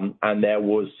 And there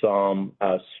was some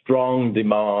strong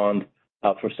demand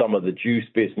for some of the juice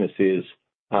businesses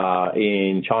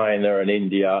in China and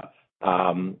India.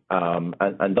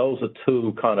 And those are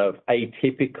two kind of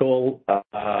atypical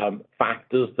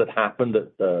factors that happened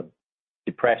that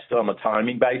depressed on a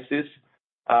timing basis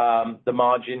the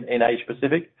margin in Asia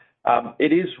Pacific.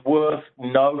 It is worth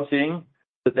noting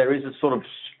that there is a sort of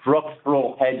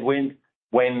structural headwind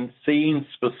when seen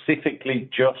specifically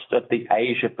just at the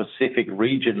Asia Pacific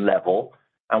region level.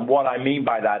 And what I mean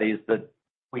by that is that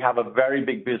we have a very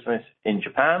big business in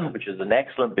Japan, which is an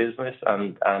excellent business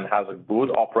and has a good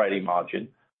operating margin.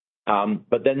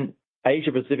 But then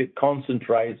Asia Pacific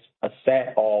concentrates a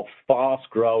set of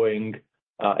fast-growing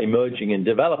emerging and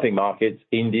developing markets,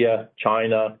 India,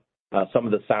 China, some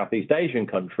of the Southeast Asian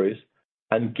countries.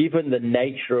 And given the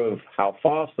nature of how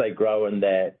fast they grow and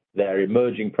their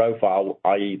emerging profile,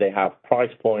 i.e. they have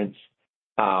price points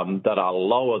that are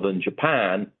lower than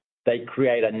Japan, they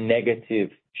create a negative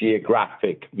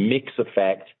geographic mix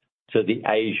effect to the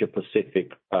Asia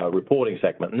Pacific reporting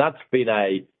segment. And that's been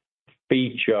a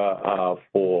feature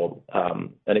for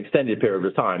an extended period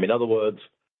of time. In other words,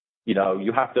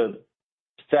 you have to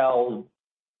sell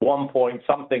 1 point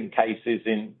something cases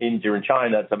in India and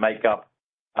China to make up,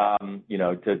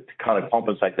 to kind of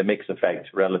compensate the mix effect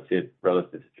relative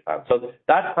to Japan. So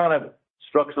that kind of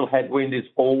structural headwind is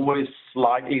always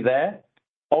slightly there.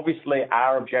 Obviously,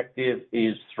 our objective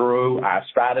is through our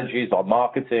strategies on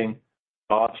marketing,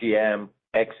 RGM,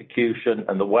 execution,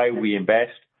 and the way we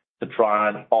invest to try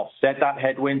and offset that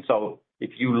headwind. So if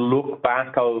you look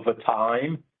back over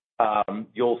time,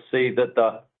 you'll see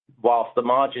that whilst the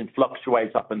margin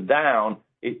fluctuates up and down,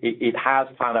 it has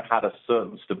kind of had a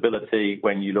certain stability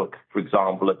when you look, for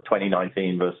example, at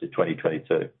 2019 versus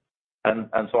 2022. And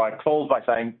so I close by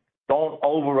saying, don't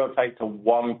over-rotate to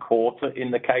one quarter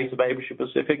in the case of Asia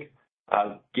Pacific,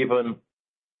 given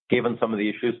some of the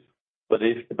issues.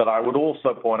 But I would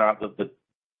also point out that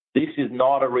this is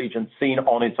not a region seen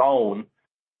on its own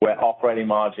where operating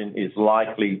margin is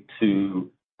likely to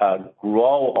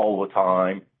grow over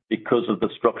time because of the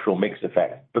structural mix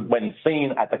effect. But when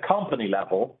seen at the company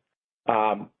level,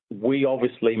 we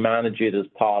obviously manage it as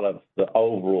part of the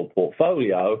overall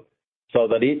portfolio so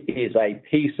that it is a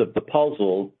piece of the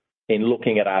puzzle in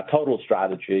looking at our total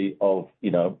strategy of,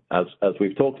 as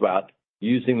we've talked about,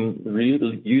 using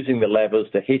the levers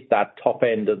to hit that top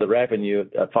end of the revenue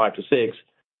at 5 to 6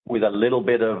 with a little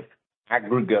bit of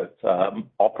aggregate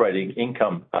operating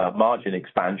income margin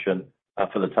expansion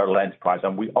for the total enterprise.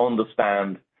 And we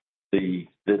understand the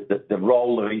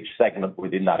role of each segment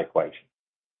within that equation.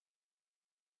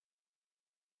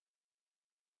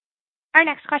 Our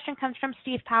next question comes from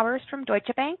Steve Powers from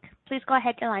Deutsche Bank. Please go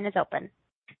ahead. Your line is open.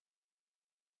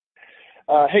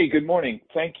 Hey, good morning.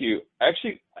 Thank you.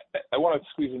 Actually, I want to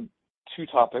squeeze in two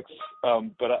topics,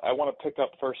 but I want to pick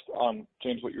up first on,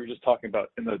 James, what you were just talking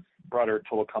about in the broader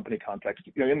total company context.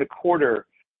 In the quarter,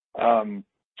 the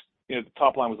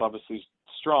top line was obviously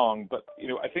strong, but,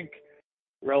 I think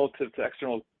relative to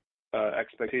external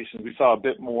expectations, we saw a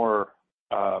bit more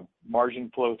margin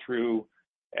flow through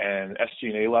and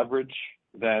SG&A leverage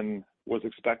than was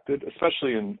expected,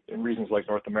 especially in regions like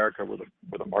North America where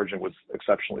the margin was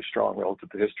exceptionally strong relative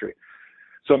to history.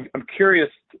 So I'm curious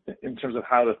in terms of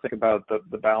how to think about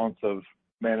the balance of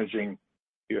managing,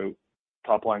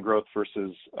 top line growth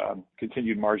versus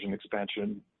continued margin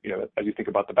expansion, as you think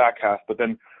about the back half, but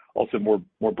then also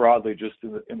more broadly, just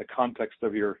in the context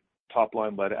of your top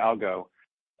line led algo,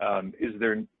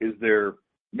 is there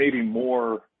maybe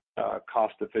more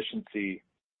cost efficiency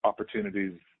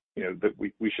opportunities, that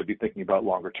we should be thinking about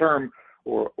longer term,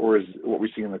 or is what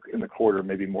we see in the quarter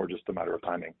maybe more just a matter of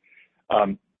timing?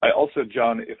 I also,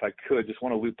 John, if I could, just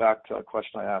want to loop back to a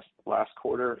question I asked last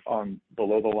quarter on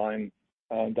below the line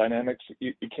dynamics.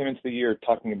 You came into the year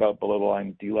talking about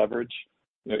below-the-line deleverage,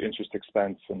 interest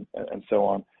expense and so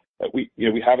on. We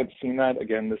haven't seen that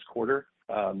again this quarter,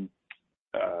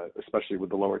 especially with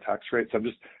the lower tax rate. So I'm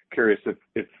just curious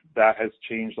if that has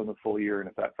changed on the full year and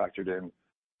if that factored in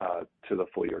to the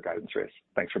full year guidance raise.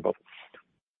 Thanks for both.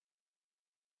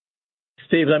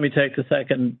 Steve, let me take the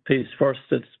second piece first.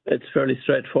 It's fairly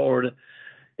straightforward.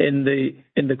 In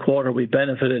the quarter, we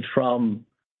benefited from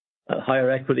higher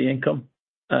equity income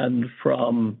and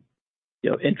from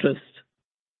interest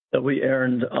that we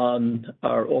earned on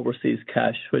our overseas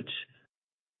cash, which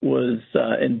was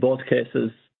in both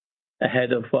cases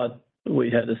ahead of what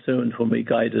we had assumed when we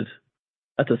guided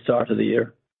at the start of the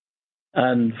year.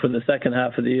 And for the second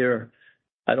half of the year,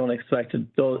 I don't expect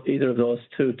either of those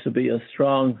two to be as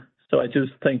strong. So I do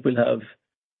think we'll have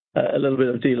a little bit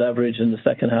of deleverage in the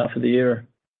second half of the year,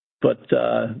 but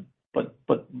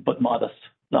modest,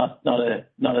 not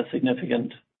a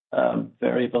significant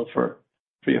variable for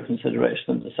your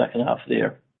consideration in the second half of the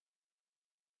year.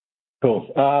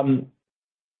 Cool.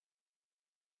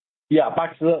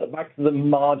 Back to the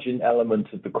margin element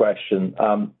of the question.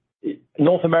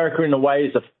 North America, in a way,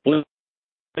 is a flip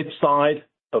side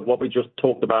of what we just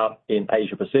talked about in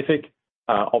Asia Pacific.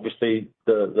 Obviously,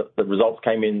 the results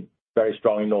came in very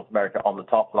strong in North America on the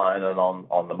top line and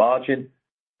on the margin.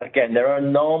 Again, there are a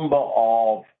number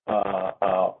of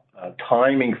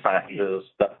timing factors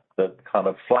that kind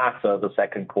of flatter the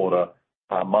second quarter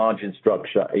margin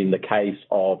structure in the case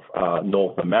of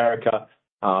North America,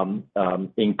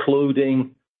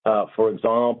 including, for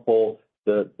example,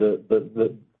 a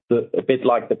bit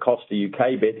like the Costa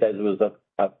UK bit, there was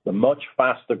a much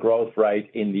faster growth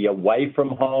rate in the away from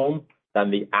home than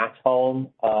the at home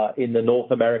in the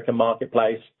North American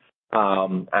marketplace.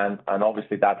 And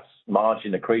obviously that's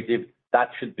margin accretive. That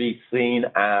should be seen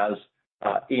as,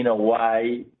 in a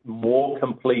way, more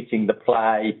completing the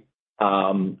play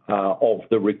of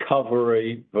the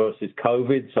recovery versus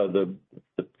COVID. So the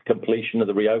completion of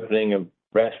the reopening of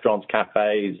restaurants,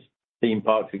 cafes, theme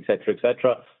parks, et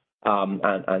cetera.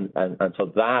 And so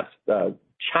that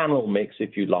channel mix,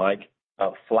 if you like,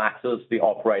 flatters the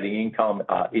operating income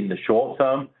in the short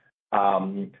term.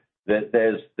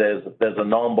 There's a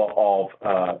number of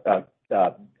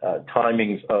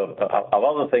timings of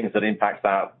other things that impact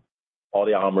that, or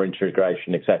the armor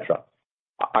integration, et cetera.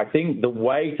 I think the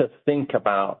way to think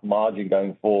about margin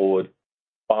going forward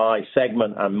by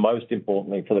segment, and most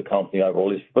importantly for the company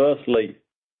overall, is firstly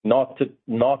not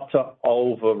to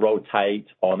over-rotate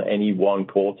on any one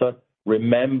quarter.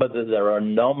 Remember that there are a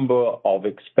number of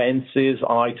expenses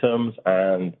items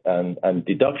and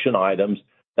deduction items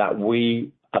that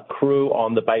we accrue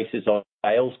on the basis of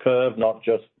sales curve, not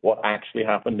just what actually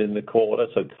happened in the quarter.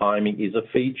 So timing is a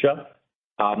feature.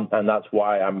 And that's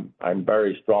why I'm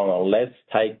very strong on let's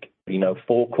take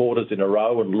 4 quarters in a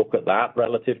row and look at that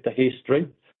relative to history.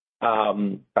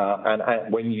 And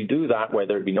when you do that,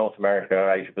 whether it be North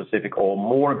America, Asia Pacific, or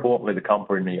more importantly the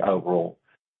company overall,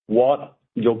 what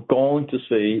you're going to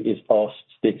see is us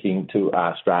sticking to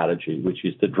our strategy, which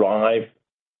is to drive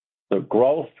the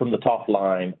growth from the top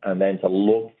line and then to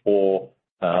look for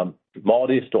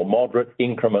modest or moderate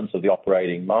increments of the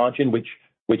operating margin,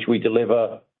 which we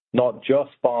deliver not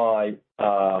just by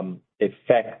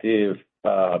effective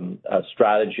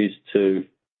strategies to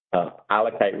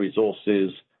allocate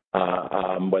resources,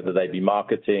 whether they be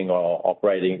marketing or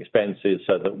operating expenses,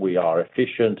 so that we are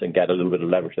efficient and get a little bit of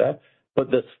leverage there. But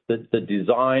the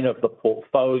design of the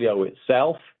portfolio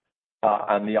itself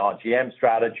and the RGM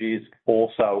strategies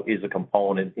also is a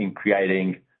component in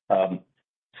creating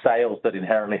sales that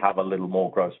inherently have a little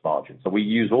more gross margin. So we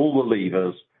use all the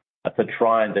levers to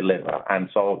try and deliver. And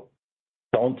so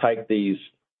don't take these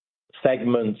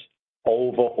segments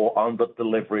over or under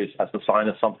deliveries as a sign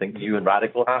of something new and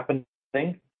radical happening.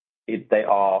 They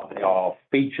are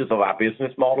features of our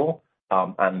business model.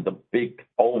 And the big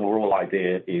overall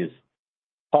idea is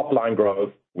top line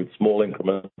growth with small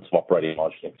increments of operating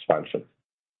margin expansion.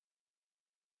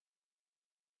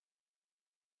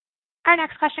 Our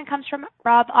next question comes from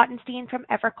Rob Ottenstein from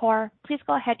Evercore. Please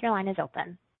go ahead. Your line is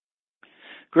open.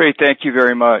 Great. Thank you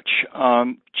very much.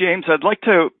 James, I'd like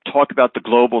to talk about the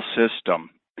global system.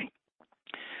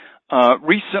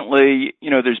 Recently,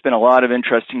 there's been a lot of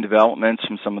interesting developments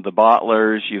from some of the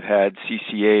bottlers. You've had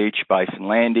CCH by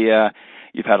Finlandia.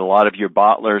 You've had a lot of your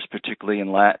bottlers, particularly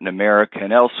in Latin America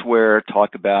and elsewhere,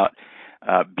 talk about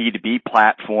B2B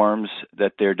platforms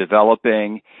that they're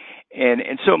developing.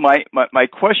 And so my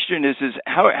question is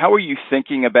how are you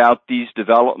thinking about these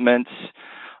developments?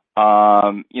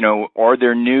 Are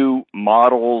there new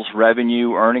models,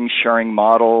 revenue, earnings sharing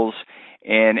models?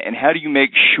 And how do you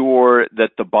make sure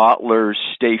that the bottlers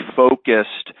stay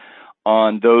focused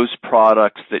on those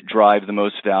products that drive the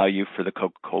most value for the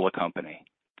Coca-Cola Company?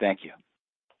 Thank you.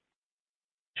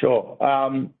 Sure.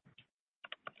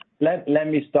 Let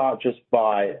me start just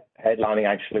by headlining.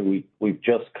 Actually, we've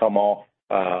just come off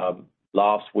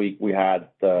last week. We had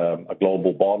a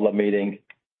global bottler meeting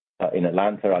in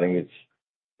Atlanta. I think it's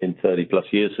been 30 plus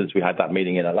years since we had that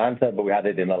meeting in Atlanta, but we had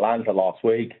it in Atlanta last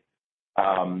week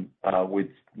with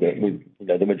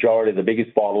the majority of the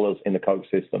biggest bottlers in the Coke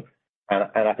system,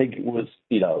 and I think it was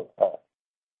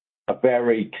a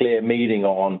very clear meeting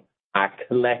on our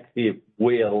collective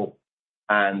will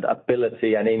and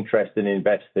ability and interest in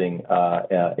investing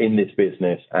in this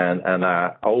business, and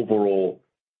our overall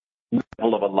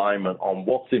level of alignment on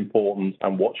what's important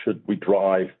and what should we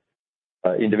drive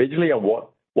individually and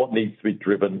what needs to be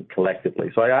driven collectively.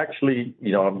 So I actually,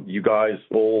 you guys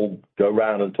all go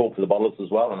around and talk to the bottlers as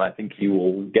well, and I think you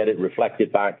will get it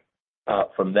reflected back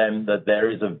from them that there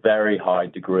is a very high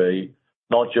degree,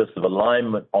 not just of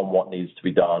alignment on what needs to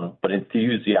be done, but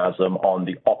enthusiasm on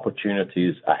the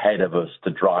opportunities ahead of us to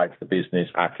drive the business,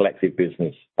 our collective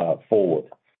business, forward.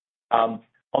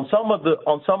 On some of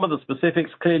the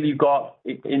specifics, clearly you've got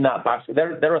in that basket.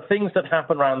 There are things that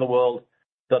happen around the world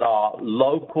that are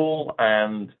local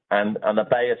and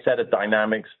obey a set of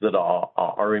dynamics that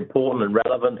are important and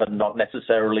relevant and not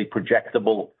necessarily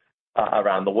projectable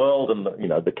around the world. And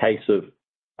the case of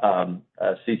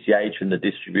CCH and the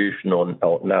distribution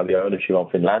or now the ownership of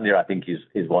Finlandia, I think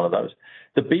is one of those.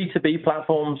 The B2B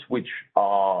platforms, which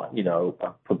are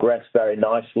progressed very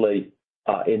nicely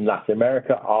in Latin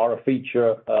America, are a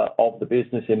feature of the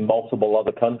business in multiple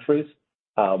other countries.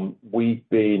 We've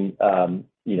been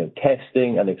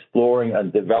testing and exploring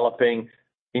and developing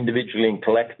individually and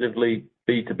collectively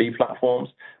B2B platforms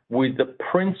with the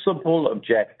principal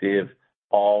objective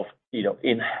of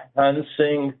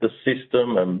enhancing the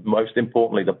system and, most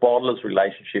importantly, the bottlers'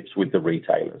 relationships with the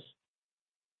retailers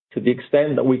to the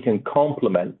extent that we can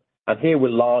complement. And here we're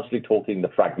largely talking the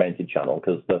fragmented channel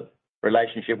because the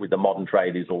relationship with the modern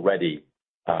trade is already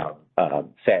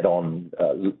set on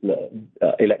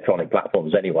electronic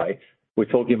platforms anyway. We're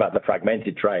talking about the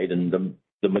fragmented trade, and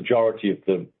the majority of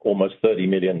the almost 30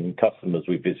 million customers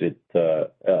we visit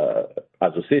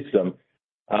as a system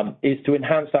is to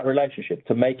enhance that relationship,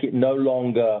 to make it no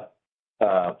longer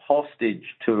hostage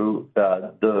to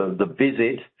the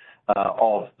visit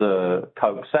of the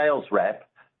Coke sales rep,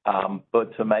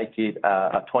 but to make it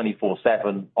a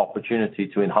 24/7 opportunity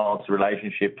to enhance the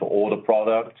relationship, to order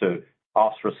product, to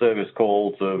ask for a service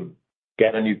call, to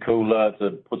get a new cooler,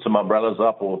 to put some umbrellas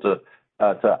up, or to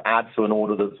add to an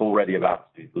order that's already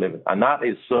about to be delivered. And that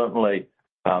is certainly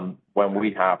when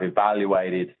we have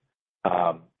evaluated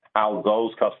how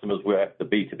those customers where the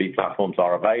B2B platforms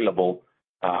are available,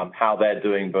 how they're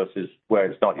doing versus where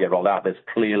it's not yet rolled out, there's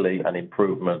clearly an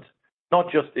improvement, not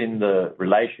just in the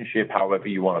relationship, however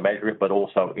you want to measure it, but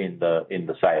also in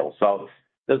the sales. So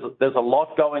there's a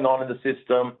lot going on in the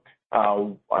system,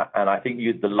 and I think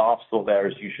the last thought there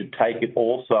is you should take it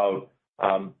also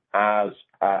as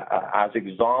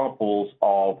examples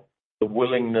of the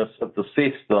willingness of the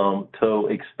system to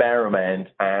experiment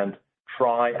and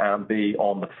try and be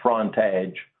on the front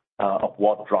edge of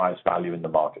what drives value in the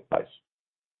marketplace.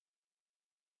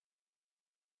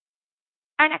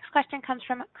 Our next question comes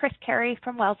from Chris Carey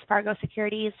from Wells Fargo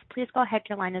Securities. Please go ahead.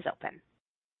 Your line is open.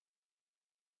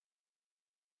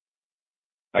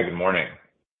 Hi, good morning.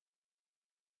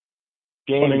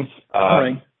 James,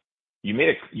 morning. You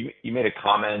made a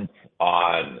comment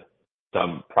on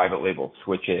some private label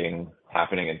switching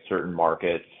happening in certain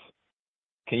markets.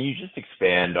 Can you just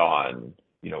expand on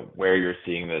where you're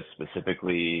seeing this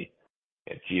specifically,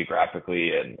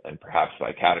 geographically, and perhaps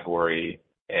by category,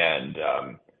 and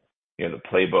the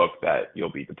playbook that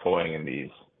you'll be deploying in these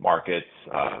markets,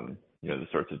 the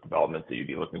sorts of developments that you'd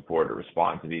be looking for to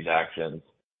respond to these actions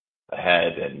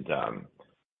ahead? And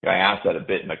I asked that a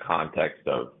bit in the context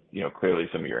of, clearly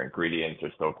some of your ingredients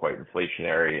are still quite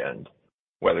inflationary, and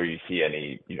whether you see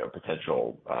any,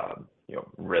 potential,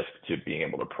 risk to being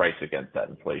able to price against that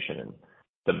inflation in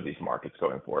some of these markets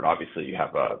going forward. Obviously, you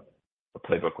have a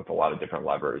playbook with a lot of different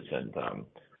levers, and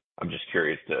I'm just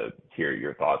curious to hear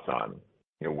your thoughts on,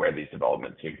 where these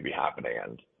developments seem to be happening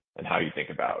and how you think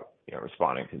about,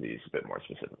 responding to these a bit more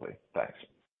specifically. Thanks.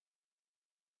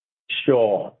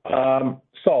 Sure.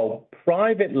 So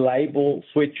private label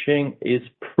switching is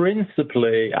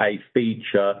principally a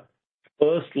feature,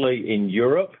 firstly in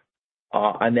Europe,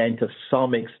 and then to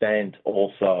some extent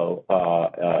also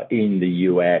in the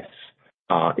US.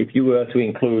 If you were to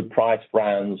include price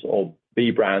brands or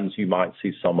B brands, you might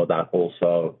see some of that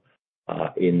also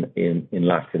in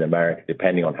Latin America,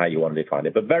 depending on how you want to define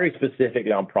it. But very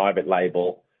specifically on private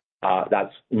label,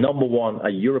 that's number one, a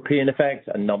European effect,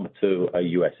 and number two, a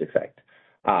US effect.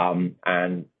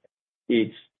 And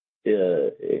it's,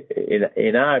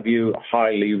 in our view,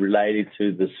 highly related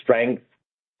to the strength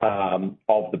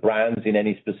of the brands in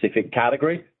any specific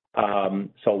category.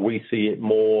 So we see it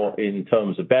more in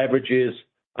terms of beverages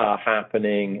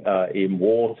happening in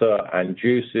water and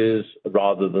juices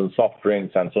rather than soft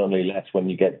drinks, and certainly less when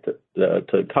you get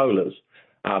to colas.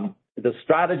 The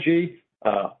strategy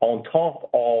on top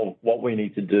of what we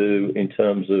need to do in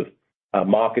terms of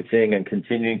marketing and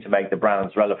continuing to make the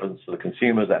brands relevant to the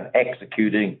consumers and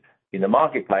executing in the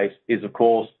marketplace is, of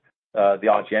course, the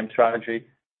RGM strategy.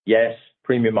 Yes,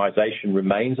 premiumization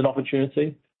remains an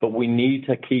opportunity, but we need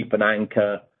to keep an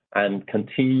anchor and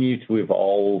continue to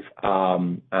evolve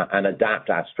and adapt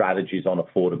our strategies on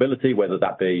affordability, whether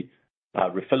that be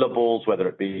refillables, whether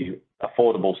it be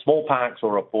affordable small packs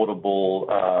or affordable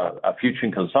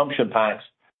future consumption packs.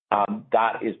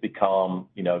 That has become,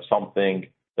 something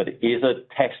that is a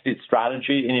tested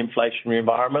strategy in inflationary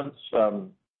environments,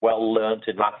 well learned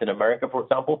in Latin America, for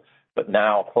example, but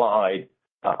now applied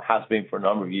has been for a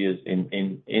number of years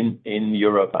in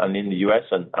Europe and in the US,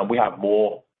 and we have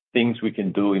more things we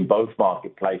can do in both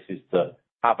marketplaces to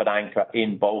have an anchor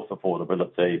in both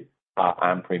affordability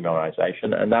and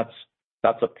premiumization, and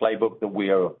that's a playbook that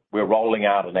we're rolling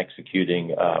out and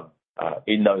executing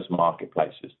in those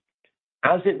marketplaces.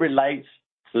 As it relates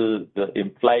to the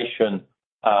inflation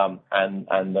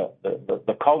and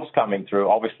the COGS coming through,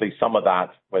 obviously some of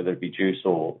that, whether it be juice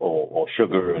or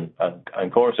sugar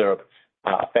and corn syrup,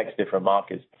 affects different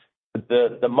markets.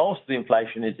 The most of the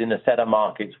inflation is in a set of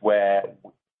markets where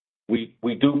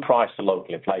we do price the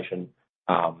local inflation,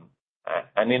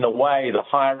 and in a way, the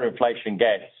higher inflation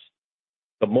gets,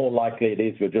 the more likely it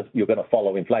is you're going to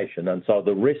follow inflation, and so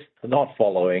the risk to not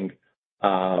following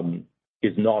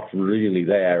is not really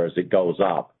there as it goes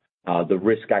up. The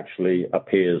risk actually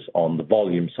appears on the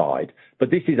volume side, but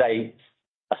this is a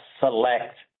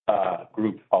select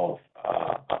group of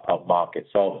markets.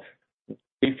 So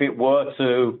if it were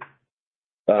to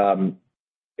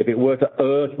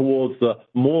err towards the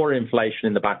more inflation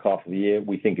in the back half of the year,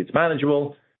 we think it's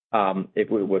manageable. If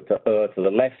we were to err to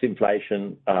the less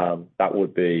inflation, that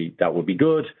would be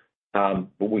good.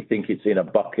 But we think it's in a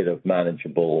bucket of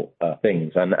manageable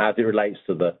things. And as it relates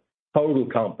to the total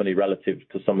company relative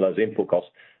to some of those input costs,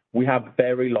 we have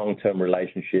very long-term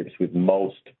relationships with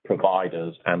most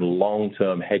providers and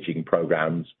long-term hedging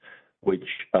programs, which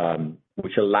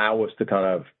allow us to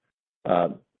kind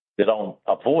of they don't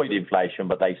avoid inflation,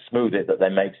 but they smooth it, that they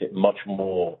makes it much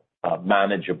more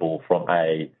manageable from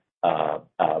a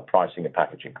pricing and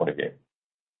packaging point of view.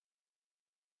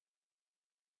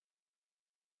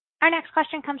 Our next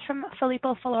question comes from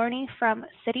Filippo Falorni from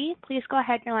Citi. Please go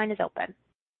ahead. Your line is open.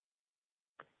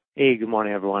 Hey, good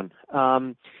morning, everyone.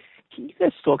 Can you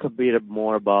guys talk a bit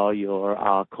more about your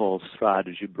alcohol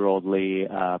strategy broadly,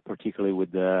 particularly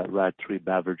with the Red Tree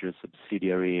Beverages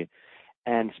subsidiary,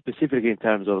 and specifically in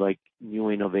terms of like new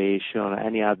innovation,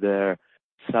 any other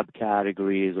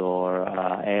subcategories or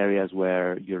areas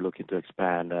where you're looking to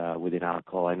expand within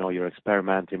alcohol? I know you're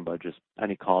experimenting, but just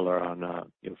any color on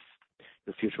your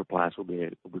future plans will be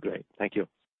great. Thank you.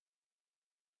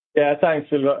 Yeah, thanks,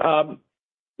 Phil.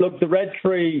 Look, the Red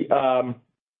Tree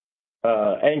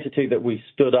entity that we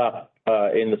stood up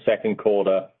in the second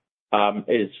quarter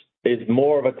is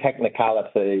more of a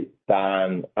technicality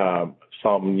than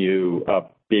some new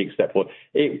big step forward.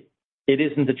 It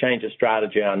isn't a change of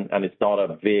strategy, and it's not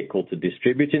a vehicle to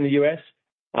distribute in the US.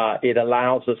 It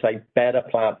allows us a better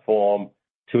platform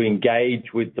to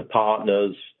engage with the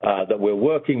partners that we're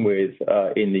working with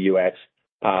in the US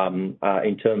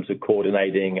in terms of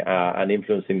coordinating and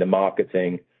influencing the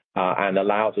marketing, and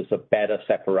allows us a better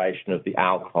separation of the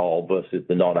alcohol versus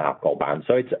the non-alcohol band.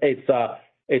 So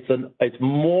it's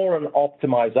more an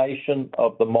optimization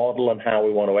of the model and how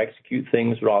we want to execute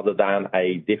things rather than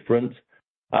a different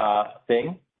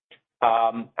thing.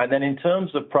 And then in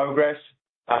terms of progress,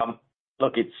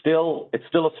 look, it's still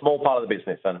a small part of the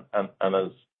business, and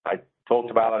as I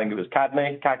talked about, I think it was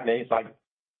Cagney. It's like,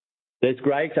 it's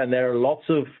great, and there are lots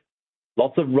of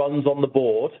runs on the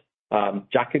board.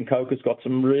 Jack and Coke has got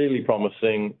some really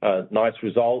promising, nice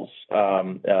results,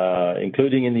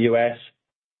 including in the US.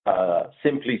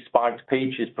 Simply Spiked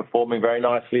Peach is performing very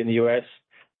nicely in the US.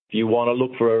 If you want to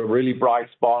look for a really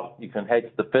bright spot, you can head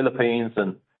to the Philippines,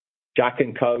 and Jack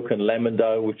and Coke and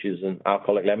Lemon-Dou, which is an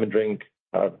alcoholic lemon drink,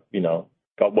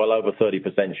 got well over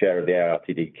 30% share of the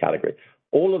ARTD category.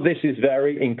 All of this is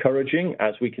very encouraging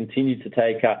as we continue to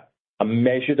take a a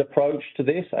measured approach to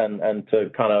this and to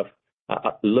kind of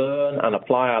learn and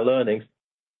apply our learnings.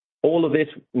 All of this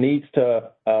needs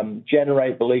to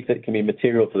generate belief that it can be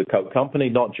material to the Coke company,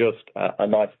 not just a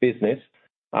nice business,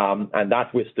 and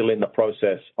that we're still in the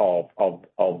process of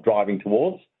driving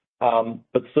towards.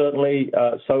 But certainly,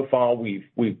 so far,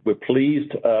 we're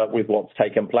pleased with what's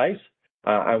taken place,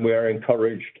 and we're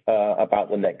encouraged about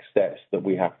the next steps that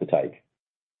we have to take.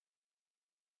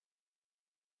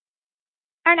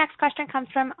 Our next question comes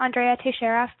from Andrea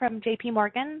Teixeira from JP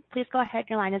Morgan. Please go ahead.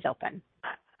 Your line is open.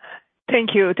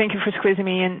 Thank you. Thank you for squeezing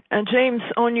me in. James,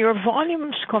 on your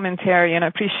volumes commentary, and I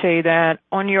appreciate that,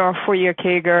 on your 4-year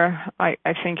CAGR, I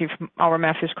think if our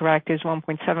math is correct, is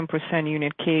 1.7%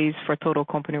 unit case for total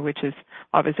company, which is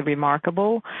obviously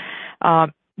remarkable.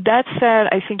 That said,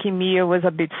 I think EMEA was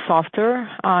a bit softer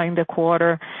in the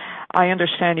quarter. I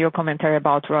understand your commentary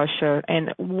about Russia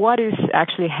and what is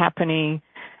actually happening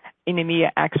in EMEA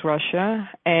ex Russia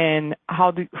and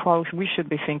how we should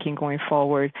be thinking going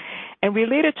forward. And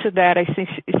related to that, I think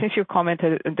since you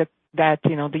commented that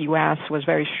the U.S. was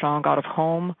very strong out of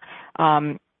home,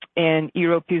 and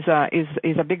Europe is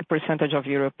a big percentage of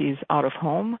Europe is out of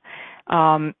home.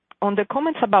 On the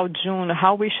comments about June,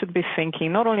 how we should be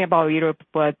thinking not only about Europe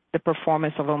but the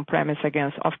performance of on-premise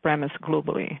against off-premise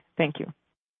globally. Thank you.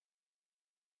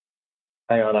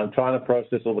 Hang on, I'm trying to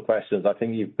process all the questions. I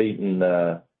think you've beaten.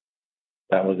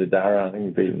 That was it, Dara. I think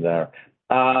you've beaten Dara.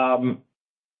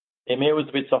 EMEA was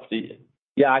a bit softy.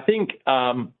 Yeah, I think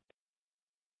on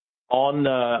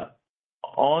EMEA,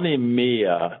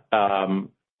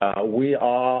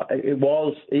 it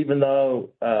was, even though,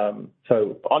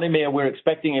 so on EMEA, we're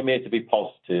expecting EMEA to be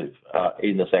positive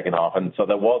in the second half. And so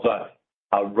there was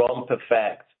a rump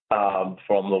effect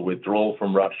from the withdrawal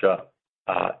from Russia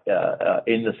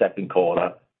in the second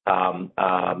quarter.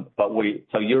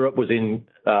 So Europe was in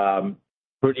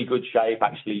pretty good shape.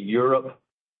 Actually, Europe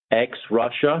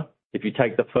ex-Russia, if you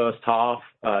take the first half,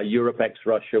 Europe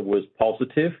ex-Russia was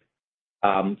positive.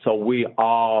 So we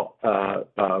are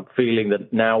feeling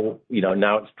that now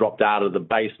it's dropped out of the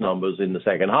base numbers in the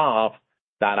second half,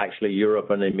 that actually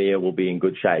Europe and EMEA will be in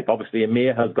good shape. Obviously,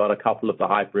 EMEA has got a couple of the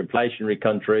hyperinflationary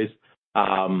countries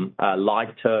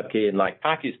like Turkey and like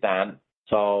Pakistan.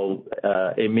 So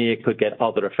EMEA could get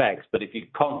other effects. But if you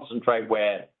concentrate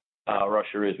where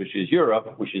Russia is, which is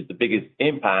Europe, which is the biggest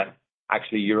impact,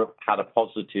 actually Europe had a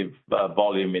positive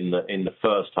volume in the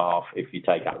first half if you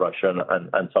take out Russia.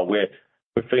 And so we're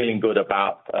feeling good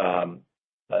about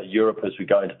Europe as we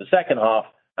go into the second half.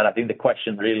 And I think the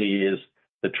question really is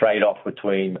the trade-off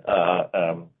between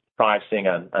pricing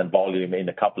and volume in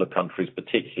a couple of countries,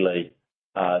 particularly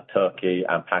Turkey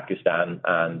and Pakistan,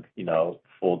 and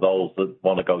for those that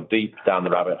want to go deep down the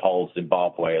rabbit hole,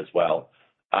 Zimbabwe as well.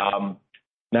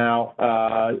 Now,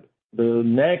 the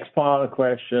next part of the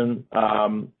question,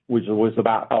 which was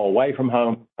about away from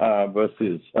home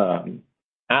versus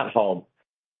at home.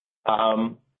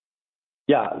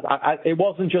 It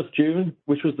wasn't just June,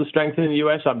 which was the strength in the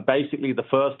U.S. Basically, the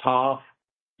first half,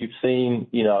 you've seen,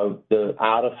 the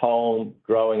out-of-home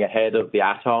growing ahead of the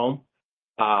at-home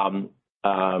and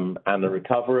the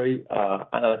recovery.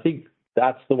 And I think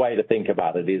that's the way to think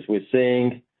about it, is we're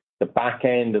seeing the back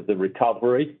end of the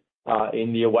recovery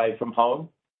in the away from home.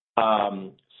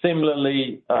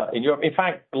 Similarly, in Europe, in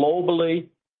fact, globally,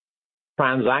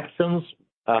 transactions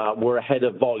were ahead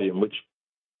of volume, which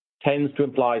tends to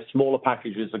imply smaller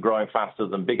packages are growing faster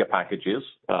than bigger packages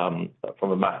from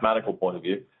a mathematical point of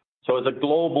view. So as a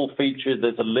global feature,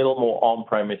 there's a little more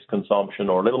on-premise consumption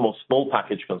or a little more small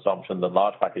package consumption than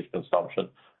large package consumption,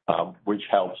 which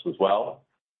helps as well.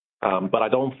 But I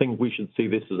don't think we should see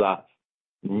this as a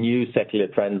new secular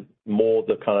trend, more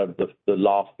the kind of the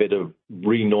last bit of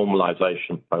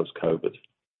renormalization post-COVID.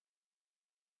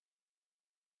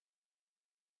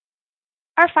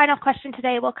 Our final question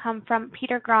today will come from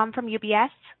Peter Grom from UBS.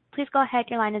 Please go ahead.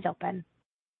 Your line is open.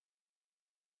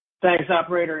 Thanks,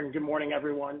 operator, and good morning,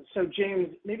 everyone. So,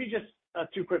 James, maybe just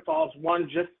 2 quick follows. One,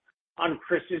 just on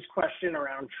Chris's question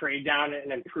around trade down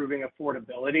and improving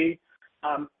affordability.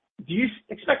 Do you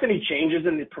expect any changes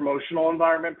in the promotional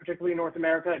environment, particularly in North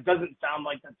America? It doesn't sound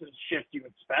like that's a shift you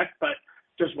expect, but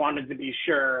just wanted to be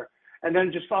sure. And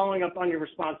then just following up on your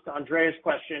response to Andrea's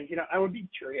question, I would be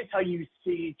curious how you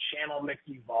see channel mix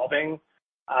evolving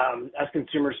as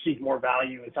consumers seek more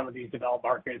value in some of these developed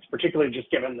markets, particularly just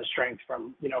given the strength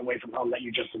from away from home that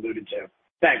you just alluded to.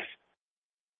 Thanks.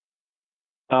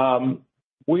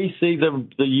 We see the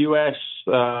U.S.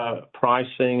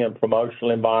 pricing and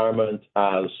promotional environment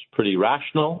as pretty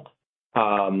rational.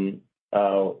 We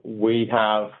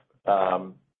have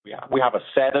a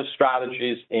set of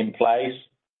strategies in place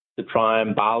to try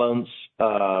and balance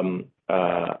our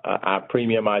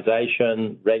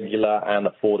premiumization, regular and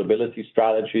affordability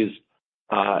strategies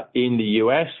in the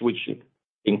U.S., which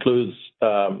includes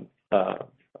a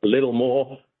little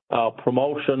more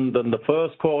promotion than the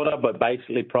first quarter, but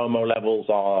basically promo levels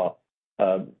are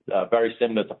very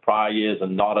similar to prior years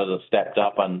and not at a stepped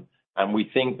up. And we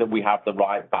think that we have the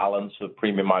right balance of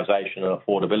premiumization and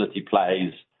affordability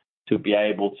plays to be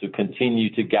able to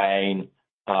continue to gain,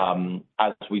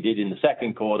 as we did in the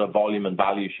second quarter, volume and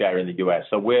value share in the U.S.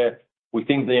 So we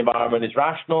think the environment is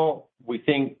rational. We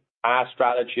think our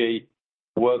strategy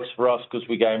works for us because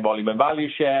we gain volume and value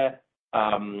share,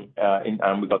 and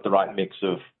we've got the right mix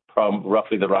of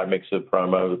roughly the right mix of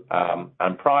promo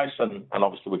and price, and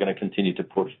obviously we're going to continue to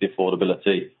push the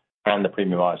affordability and the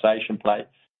premiumization play.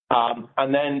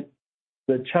 And then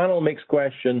the channel mix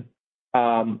question.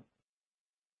 Do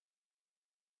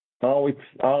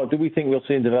we think we'll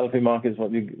see in developing markets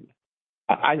what you?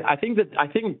 I think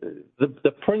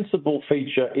the principal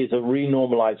feature is a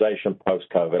renormalization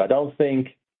post-COVID. I don't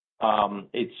think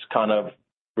it's kind of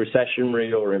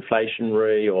recessionary or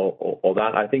inflationary or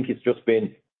that. I think it's just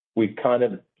been we've kind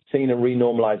of seen a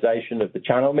renormalization of the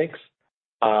channel mix.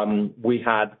 We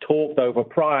had talked over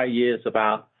prior years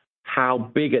about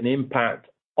how big an impact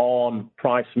on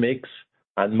price mix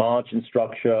and margin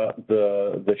structure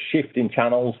the shift in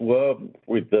channels were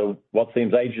with what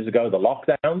seems ages ago, the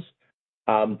lockdowns.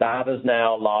 That has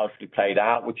now largely played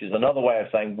out, which is another way of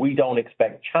saying we don't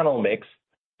expect channel mix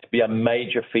to be a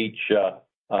major feature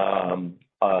of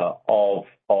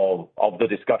the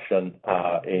discussion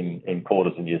in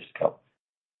quarters and years to come.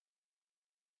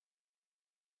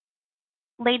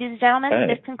 Ladies and gentlemen,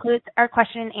 This concludes our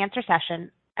question and answer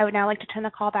session. I would now like to turn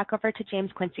the call back over to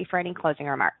James Quincy for any closing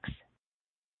remarks.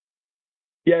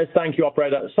 Yes, thank you,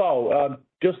 operator. So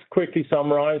just to quickly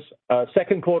summarize,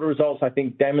 second quarter results, I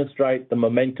think, demonstrate the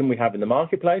momentum we have in the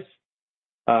marketplace.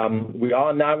 We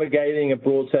are navigating a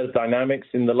broad set of dynamics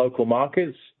in the local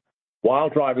markets while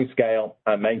driving scale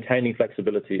and maintaining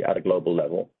flexibility at a global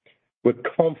level. We're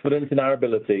confident in our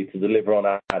ability to deliver on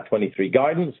our 23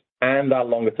 guidance and our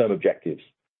longer-term objectives.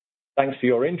 Thanks for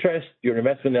your interest, your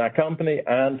investment in our company,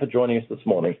 and for joining us this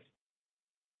morning.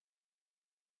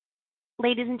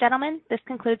 Ladies and gentlemen, this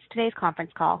concludes today's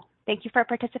conference call. Thank you for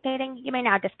participating. You may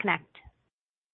now disconnect.